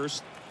to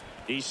first.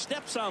 He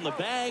steps on the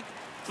bag.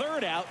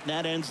 Third out, and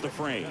that ends the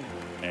frame.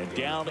 And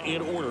down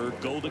in order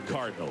go the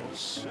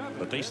Cardinals.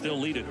 But they still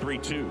lead at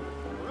 3-2.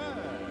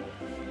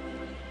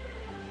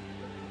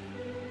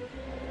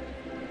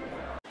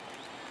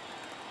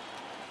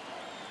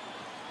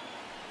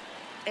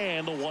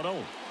 And the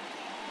 1-0.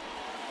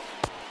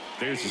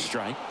 There's the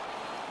strike.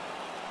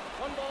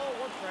 1 ball,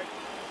 1 strike.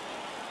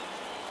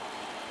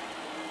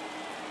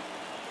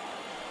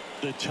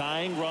 The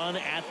tying run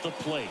at the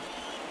plate.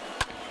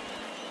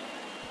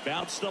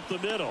 Bounced up the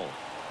middle.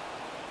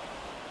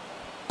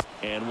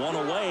 And 1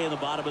 away in the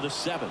bottom of the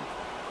 7th.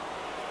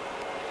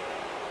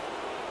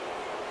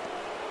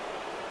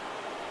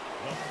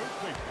 The first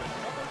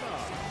baseman, number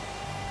 9,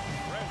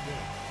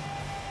 Brandon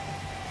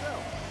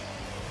Bell.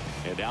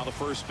 And now the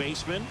first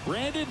baseman,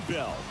 Brandon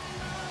Bell.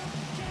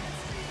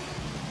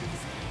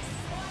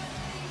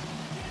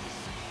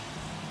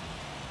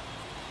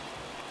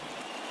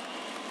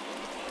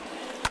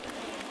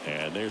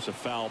 And there's a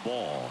foul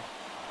ball.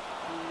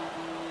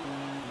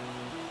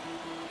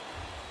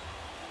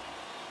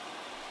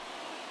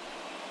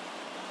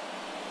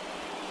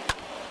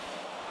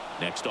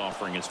 Next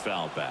offering is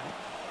fouled back.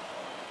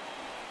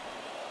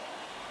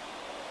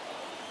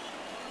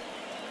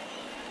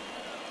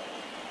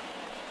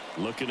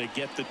 Looking to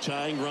get the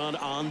tying run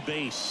on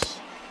base.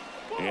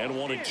 And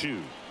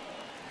 1-2.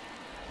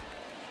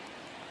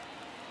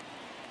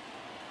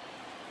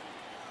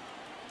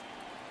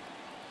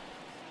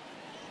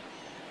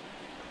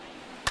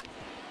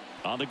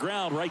 On the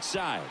ground, right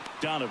side.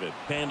 Donovan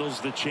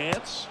handles the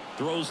chance.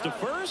 Throws to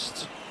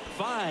first.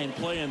 Fine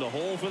play in the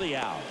hole for the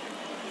out.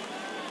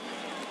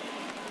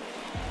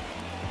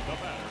 The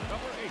batter,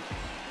 number 8,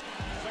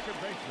 second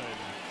baseman,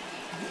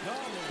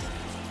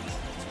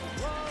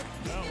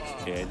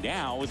 And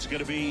now it's going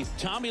to be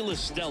Tommy La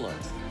Stella.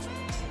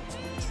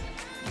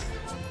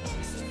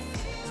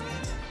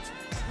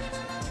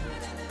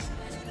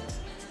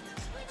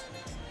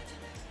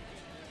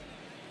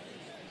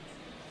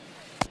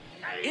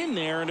 In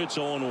there, and it's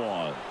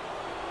 0-1.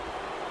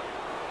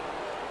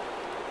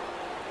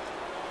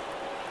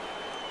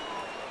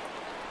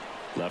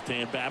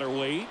 Left-hand batter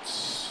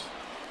waits.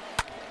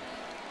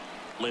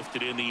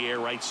 Lifted in the air,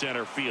 right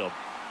center field.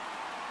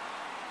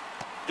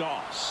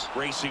 Doss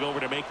racing over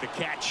to make the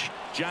catch.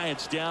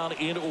 Giants down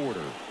in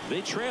order.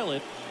 They trail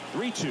it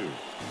 3-2.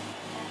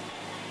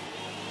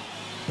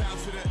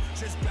 Bounce to that,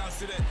 just bounce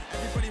to that.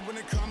 Everybody when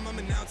it come, I'm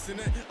announcing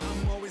it.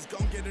 I'm always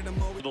gonna get it.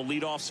 I'm always The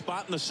leadoff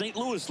spot in the St.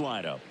 Louis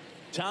lineup.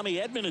 Tommy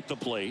Edman at the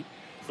plate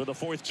for the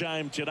 4th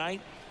time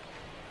tonight.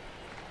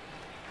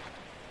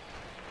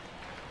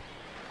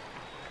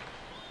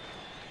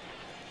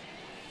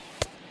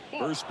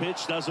 First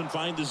pitch doesn't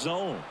find the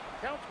zone.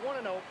 Counts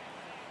 1-0.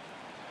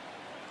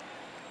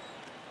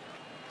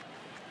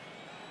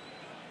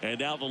 And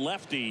now the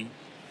lefty.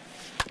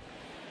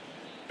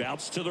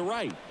 Bounce to the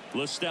right.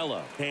 La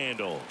Stella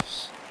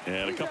handles.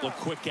 And a couple of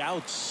quick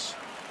outs.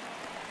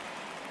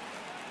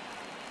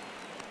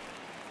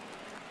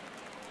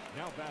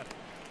 now batting,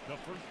 the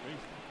first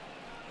baseman,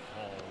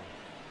 Paul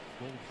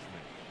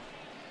Goldschmidt.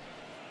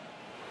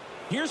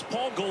 Here's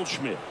Paul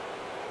Goldschmidt.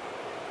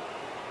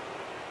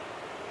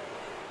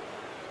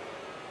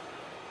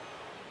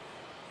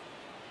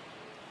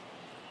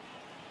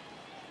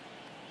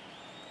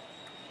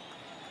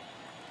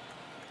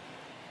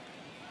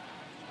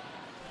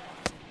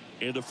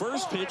 And the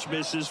first pitch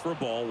misses for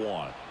ball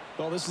 1.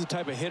 Well, this is the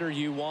type of hitter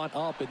you want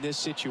up in this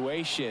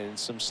situation.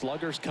 Some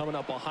sluggers coming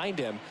up behind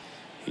him.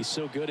 He's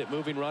so good at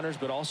moving runners,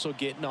 but also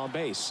getting on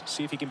base.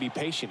 See if he can be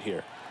patient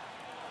here.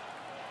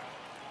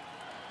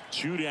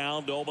 2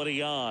 down,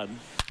 nobody on.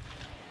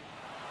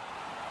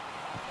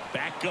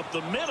 Back up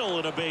the middle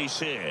and a base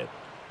hit.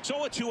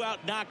 So a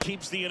 2-out knock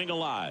keeps the inning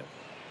alive.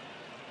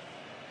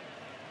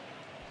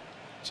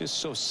 Just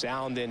so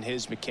sound in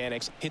his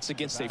mechanics. Hits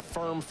against a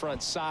firm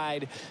front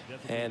side,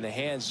 and the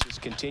hands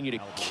just continue to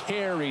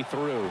carry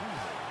through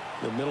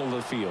the middle of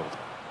the field.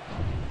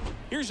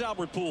 Here's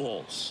Albert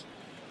Pujols.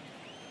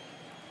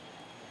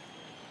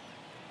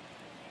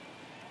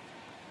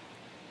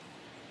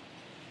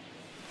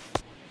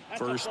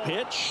 First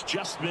pitch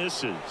just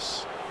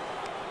misses.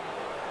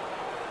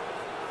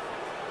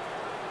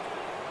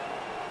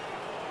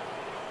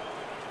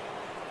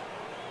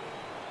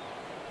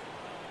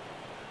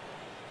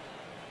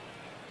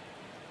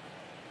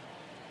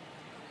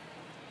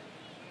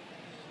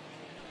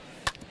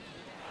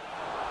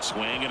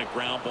 Swing and a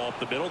ground ball up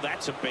the middle.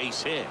 That's a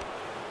base hit.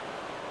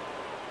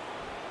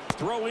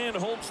 Throw in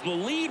holds the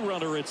lead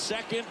runner at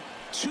second.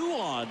 2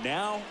 on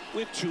now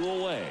with 2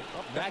 away.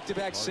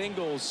 Back-to-back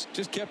singles,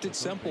 just kept it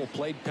simple.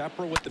 Played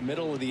pepper with the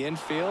middle of the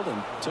infield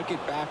and took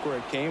it back where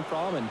it came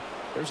from, and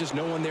there's just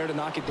no one there to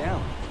knock it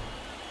down.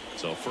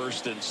 So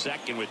first and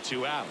second with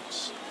 2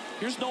 outs.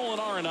 Here's Nolan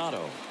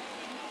Arenado.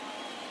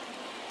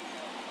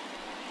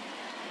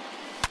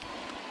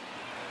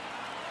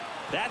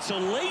 That's a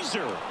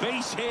laser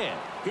base hit.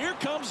 Here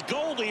comes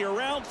Goldie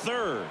around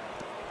third.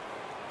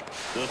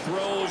 The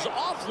throw's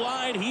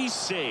offline. He's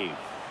safe.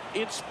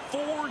 It's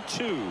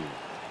 4-2.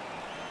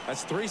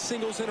 That's 3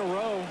 singles in a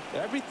row.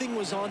 Everything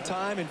was on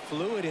time and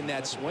fluid in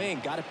that swing.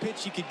 Got a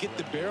pitch you could get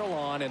the barrel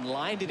on and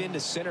lined it into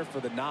center for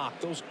the knock.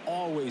 Those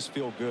always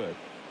feel good.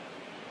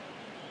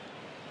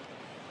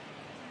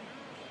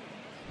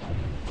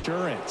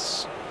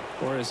 Insurance,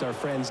 or as our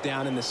friends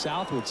down in the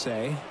South would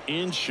say,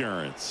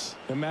 Insurance.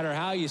 no matter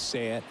how you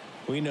say it,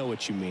 we know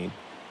what you mean.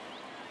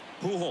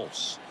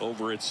 Pujols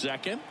over at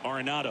second.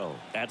 Arenado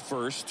at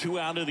first. 2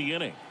 out of the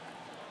inning.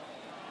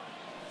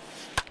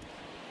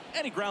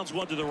 And he grounds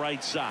one to the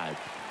right side.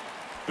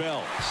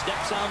 Bell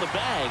steps on the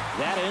bag.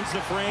 That ends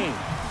the frame.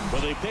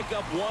 But they pick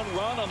up 1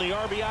 run on the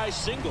RBI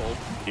single.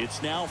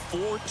 It's now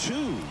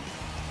 4-2.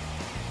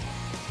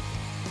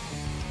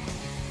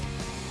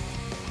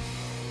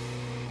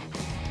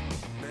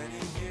 Many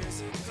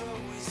years ago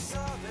we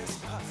saw this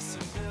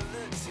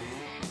possibility,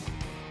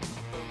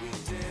 but we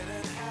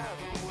didn't have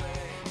a way.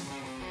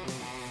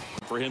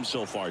 For him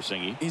so far,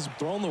 Singy. He's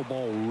thrown the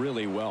ball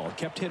really well,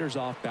 kept hitters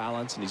off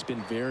balance, and he's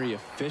been very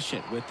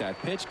efficient with that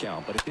pitch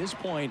count. But at this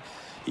point,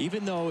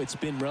 even though it's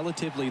been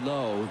relatively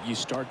low, you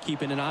start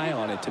keeping an eye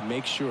on it to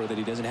make sure that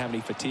he doesn't have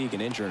any fatigue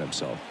and injuring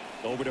himself.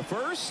 Over to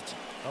first.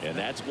 And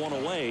that's one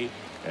away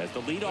as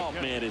the leadoff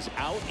man is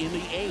out in the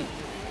 8th.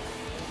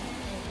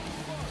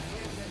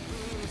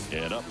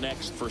 And up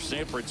next for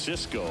San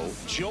Francisco,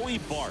 Joey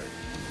Bart.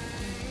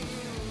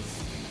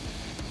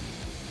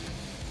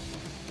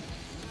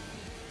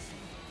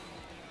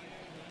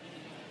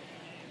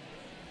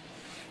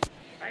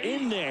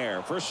 In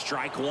there for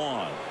strike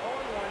 1.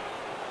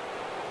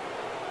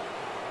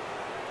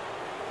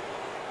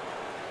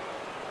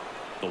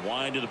 The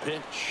wind of the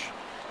pitch.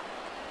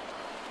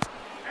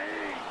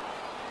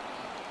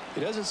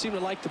 He doesn't seem to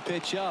like the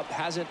pitch up.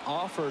 Hasn't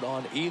offered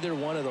on either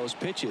one of those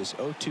pitches.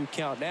 0-2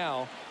 count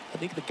now. I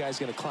think the guy's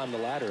going to climb the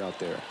ladder out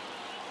there.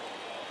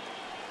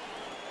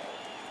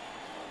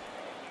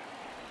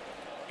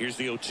 Here's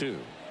the 0-2.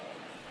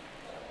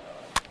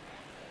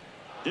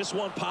 This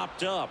one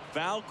popped up.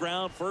 Foul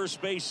ground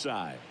first base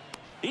side.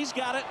 He's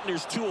got it, and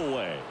there's 2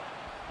 away.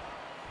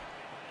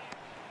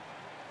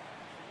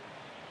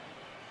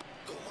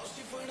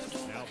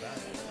 Now back,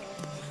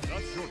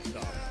 the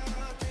shortstop.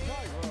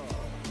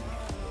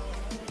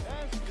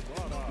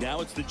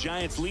 Now it's the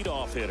Giants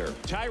leadoff hitter,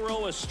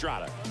 Tyro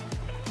Estrada.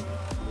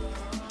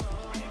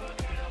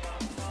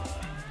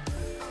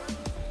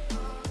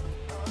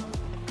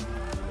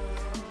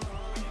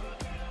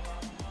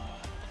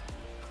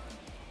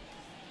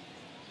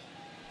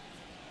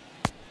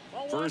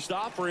 First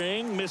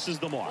offering misses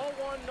the mark.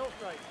 0-1, no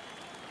strike.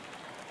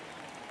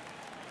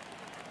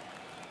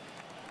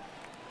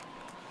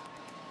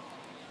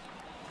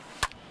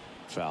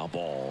 Foul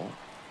ball.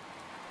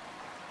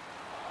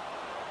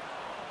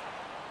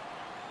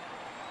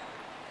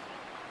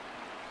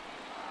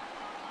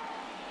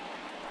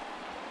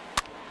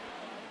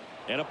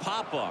 And a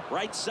pop-up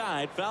right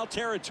side, foul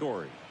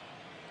territory.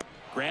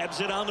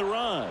 Grabs it on the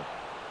run,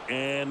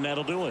 and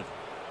that'll do it.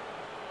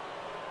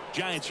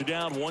 Giants are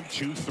down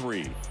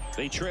 1-2-3.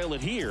 They trail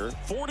it here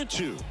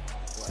 4-2.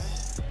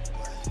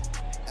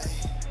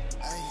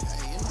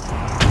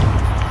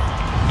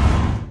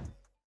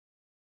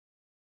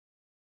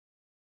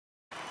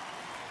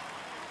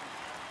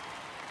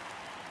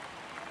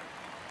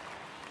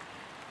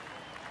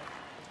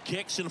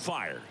 Kicks and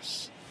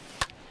fires.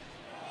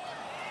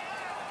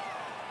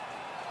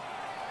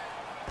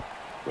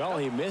 Well,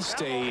 he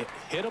missed a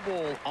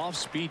hittable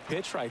off-speed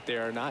pitch right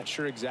there. Not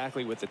sure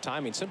exactly with the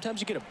timing.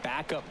 Sometimes you get a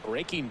backup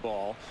breaking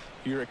ball.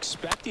 You're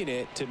expecting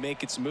it to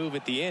make its move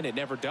at the end. It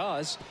never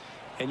does,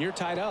 and you're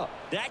tied up.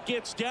 That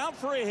gets down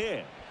for a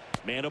hit.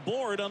 Man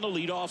aboard on the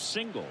leadoff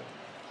single.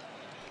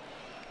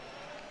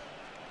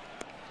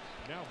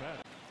 Now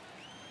back.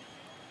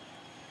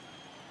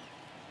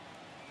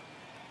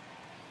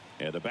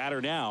 And the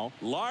batter now,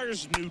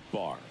 Lars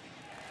Nootbaar.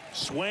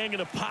 Swing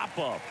and a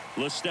pop-up.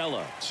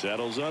 LaStella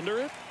settles under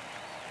it.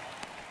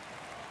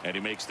 And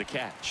he makes the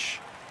catch.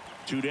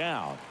 2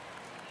 down.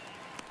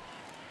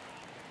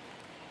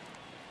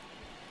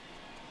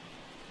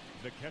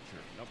 The catcher,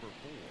 number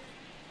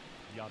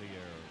 4, Yadier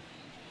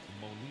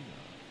Molina.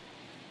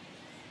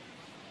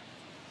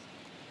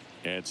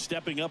 And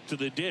stepping up to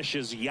the dish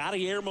is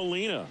Yadier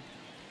Molina.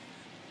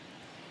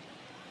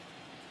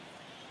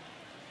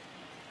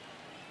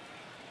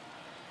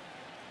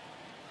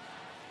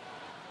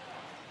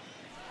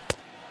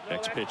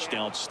 Next pitch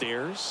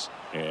downstairs,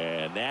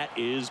 and that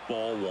is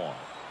ball 1.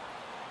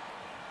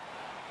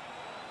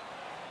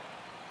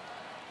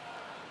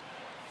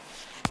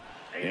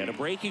 And a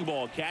breaking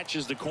ball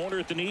catches the corner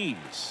at the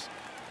knees.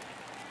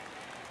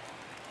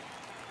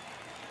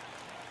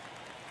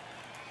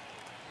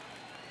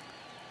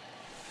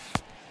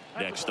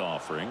 Next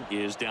offering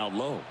is down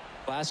low.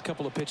 Last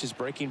couple of pitches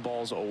breaking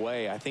balls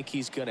away. I think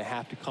he's going to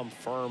have to come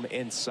firm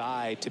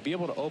inside to be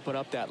able to open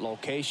up that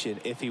location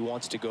if he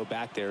wants to go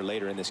back there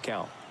later in this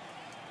count.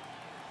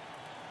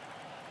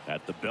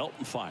 At the belt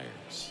and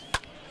fires.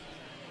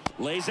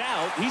 Lays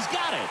out. He's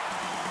got it.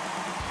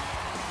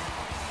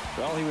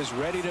 Well, he was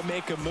ready to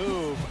make a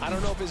move. I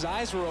don't know if his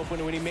eyes were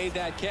open when he made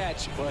that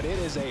catch, but it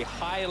is a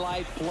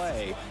highlight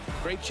play.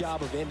 Great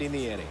job of ending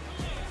the inning.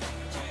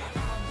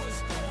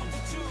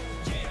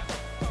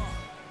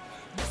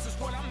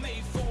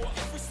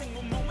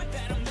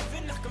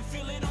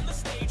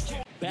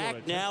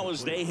 Back now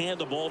as they hand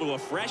the ball to a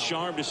fresh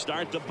arm to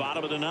start the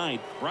bottom of the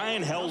 9th.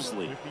 Ryan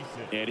Helsley.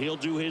 And he'll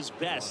do his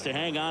best to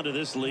hang on to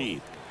this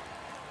lead.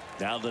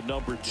 Now the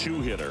number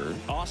 2 hitter,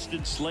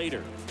 Austin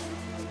Slater.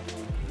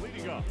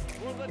 Leading up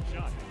for the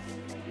Giants,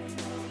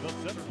 the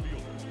center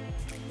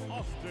fielder,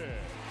 Austin.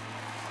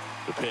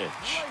 The pitch.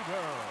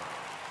 Slater.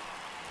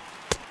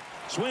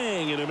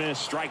 Swing and a miss.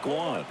 Strike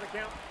 1.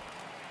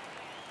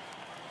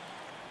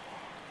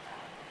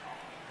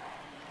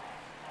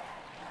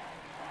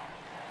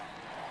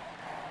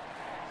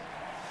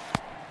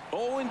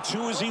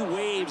 0-2 as he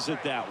waves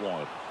at that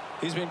one.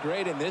 He's been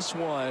great in this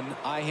one.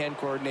 Eye-hand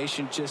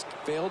coordination just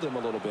failed him a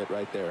little bit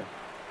right there.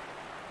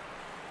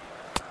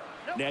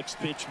 Next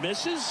pitch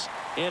misses,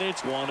 and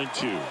it's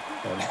 1-2.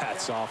 And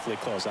that's awfully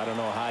close. I don't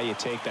know how you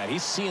take that.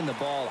 He's seeing the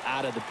ball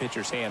out of the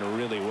pitcher's hand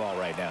really well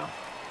right now.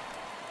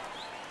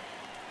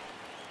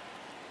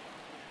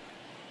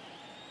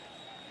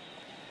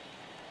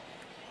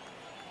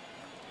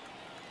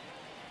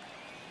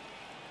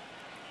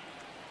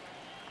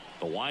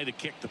 The line to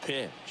kick the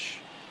pitch.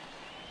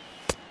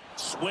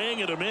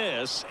 Swing and a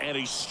miss, and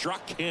he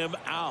struck him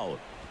out.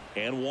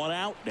 And one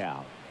out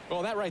now.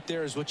 Well, that right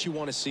there is what you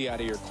want to see out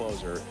of your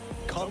closer.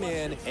 Come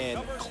in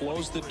and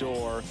close the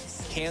door,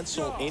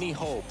 cancel any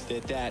hope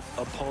that that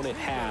opponent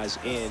has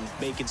in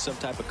making some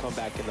type of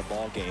comeback in the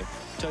ball game.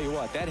 Tell you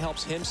what, that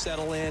helps him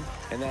settle in,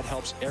 and that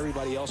helps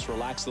everybody else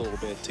relax a little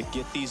bit to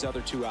get these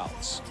other two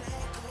outs.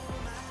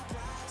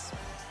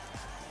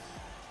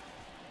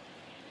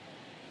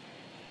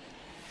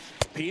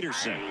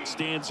 Peterson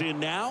stands in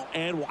now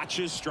and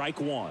watches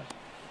strike one.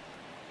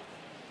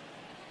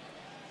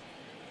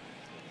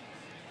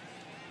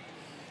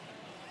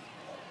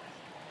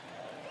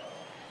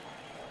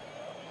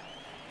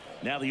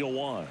 Now the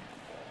 0-1.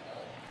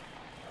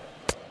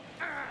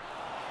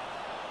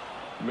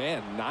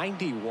 Man,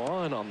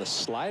 91 on the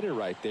slider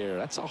right there.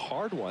 That's a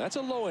hard one. That's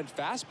a low-end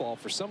fastball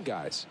for some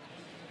guys.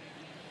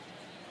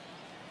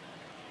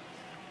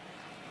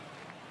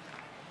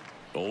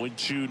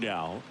 0-2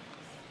 now.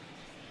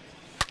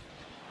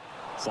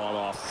 Fought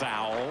off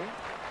foul.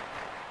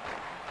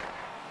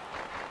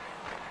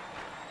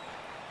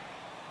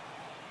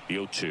 The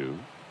 0-2.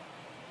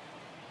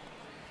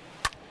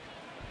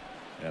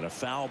 And a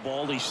foul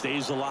ball. He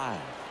stays alive.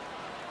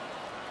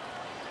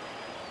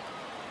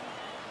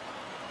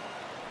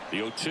 The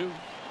 0-2.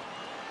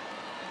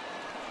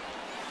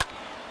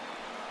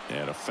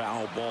 And a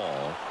foul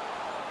ball.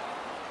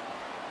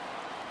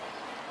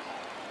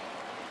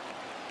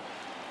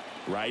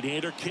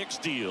 Right-hander kicks,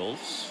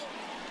 deals.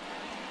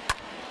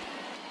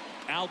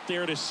 Out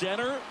there to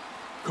center.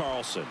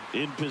 Carlson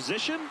in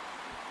position.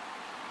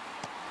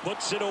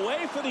 Puts it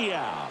away for the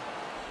out.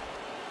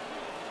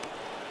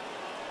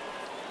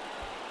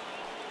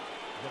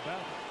 The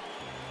batter,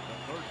 the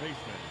third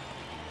baseman,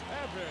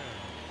 Evan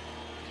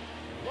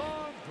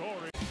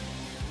Longoria.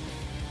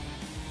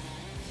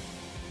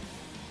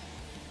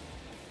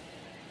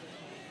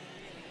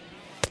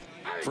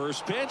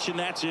 First pitch, and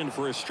that's in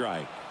for a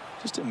strike.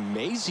 Just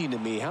amazing to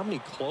me how many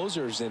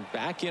closers and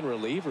back-end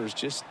relievers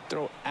just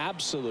throw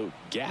absolute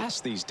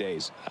gas these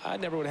days. I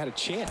never would have had a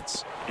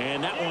chance.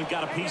 And that one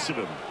got a piece of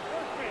him.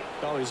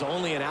 Oh, he's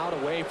only an out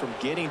away from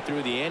getting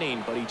through the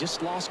inning, but he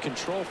just lost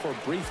control for a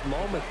brief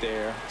moment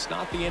there. It's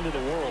not the end of the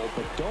world,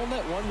 but don't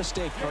let one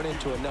mistake turn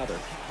into another.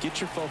 Get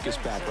your focus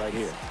back right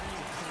here.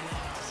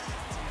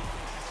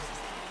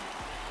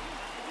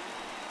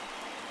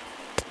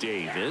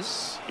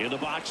 Davis in the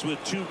box with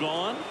two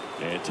gone,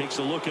 and takes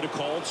a look at a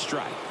called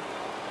strike.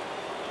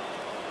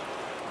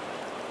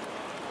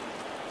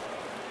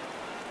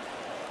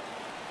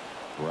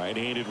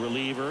 Right-handed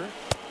reliever.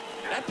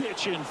 That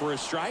pitch in for a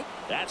strike.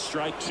 That's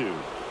strike two.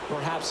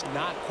 Perhaps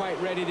not quite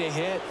ready to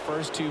hit.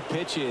 First two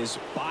pitches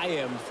by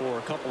him for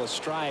a couple of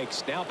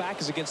strikes. Now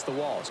back is against the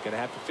wall. He's going to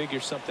have to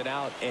figure something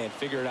out and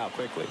figure it out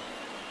quickly.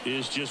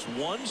 Is just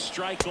one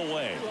strike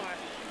away.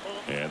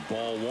 And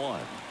ball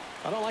one.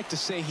 I don't like to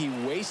say he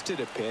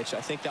wasted a pitch.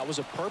 I think that was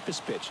a purpose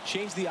pitch.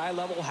 Change the eye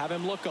level, have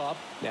him look up.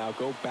 Now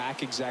go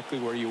back exactly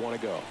where you want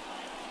to go.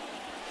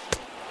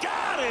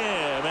 Got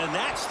him, and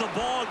that's the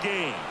ball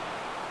game.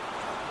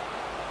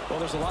 Well,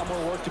 there's a lot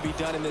more work to be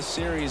done in this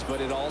series, but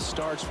it all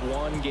starts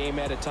one game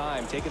at a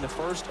time. Taking the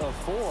first of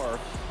 4,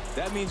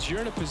 that means you're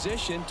in a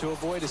position to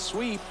avoid a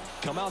sweep.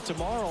 Come out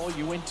tomorrow,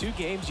 you win 2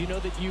 games, you know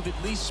that you've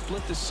at least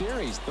split the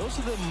series. Those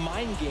are the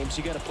mind games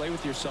you got to play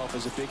with yourself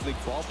as a big league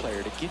ball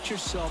player to get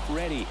yourself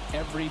ready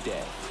every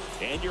day.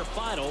 And your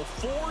final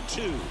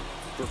 4-2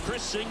 for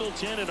Chris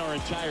Singleton and our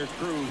entire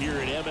crew here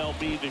at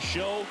MLB The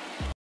Show.